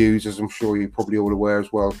strong views, as I'm sure you're probably all aware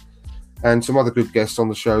as well. And some other good guests on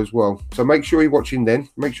the show as well. So make sure you're watching then.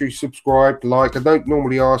 Make sure you subscribe, like. I don't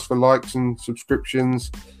normally ask for likes and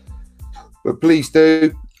subscriptions, but please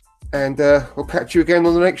do. And I'll catch you again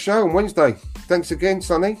on the next show on Wednesday. Thanks again,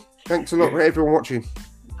 Sonny. Thanks a lot for everyone watching.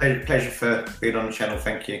 Pleasure for being on the channel.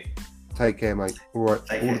 Thank you. Take care, mate. All right.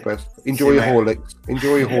 All the best. Enjoy your Horlicks.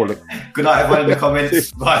 Good night, everyone in the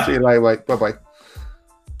comments. Bye. See you later, mate. Bye-bye.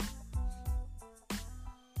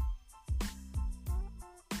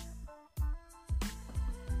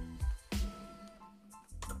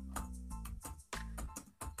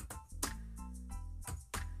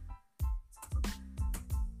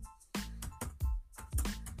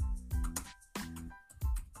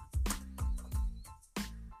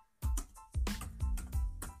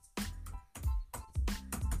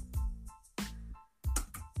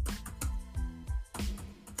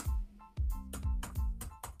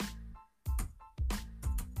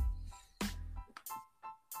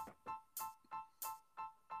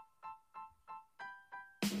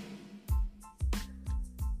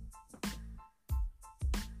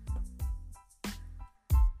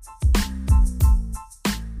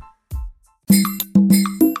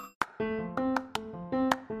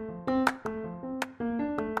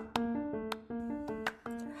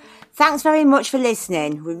 Thanks very much for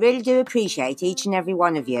listening. We really do appreciate each and every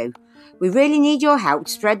one of you. We really need your help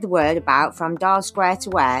to spread the word about From Dial Square to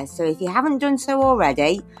Where, so if you haven't done so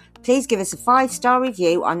already, please give us a 5-star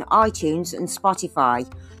review on iTunes and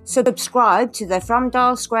Spotify. Subscribe to the From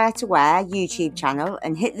Dial Square to Where YouTube channel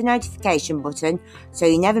and hit the notification button so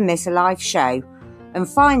you never miss a live show. And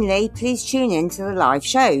finally, please tune in to the live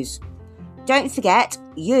shows. Don't forget,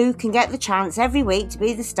 you can get the chance every week to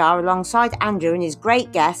be the star alongside Andrew and his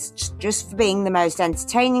great guests just for being the most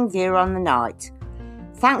entertaining viewer on the night.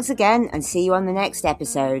 Thanks again and see you on the next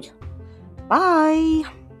episode. Bye!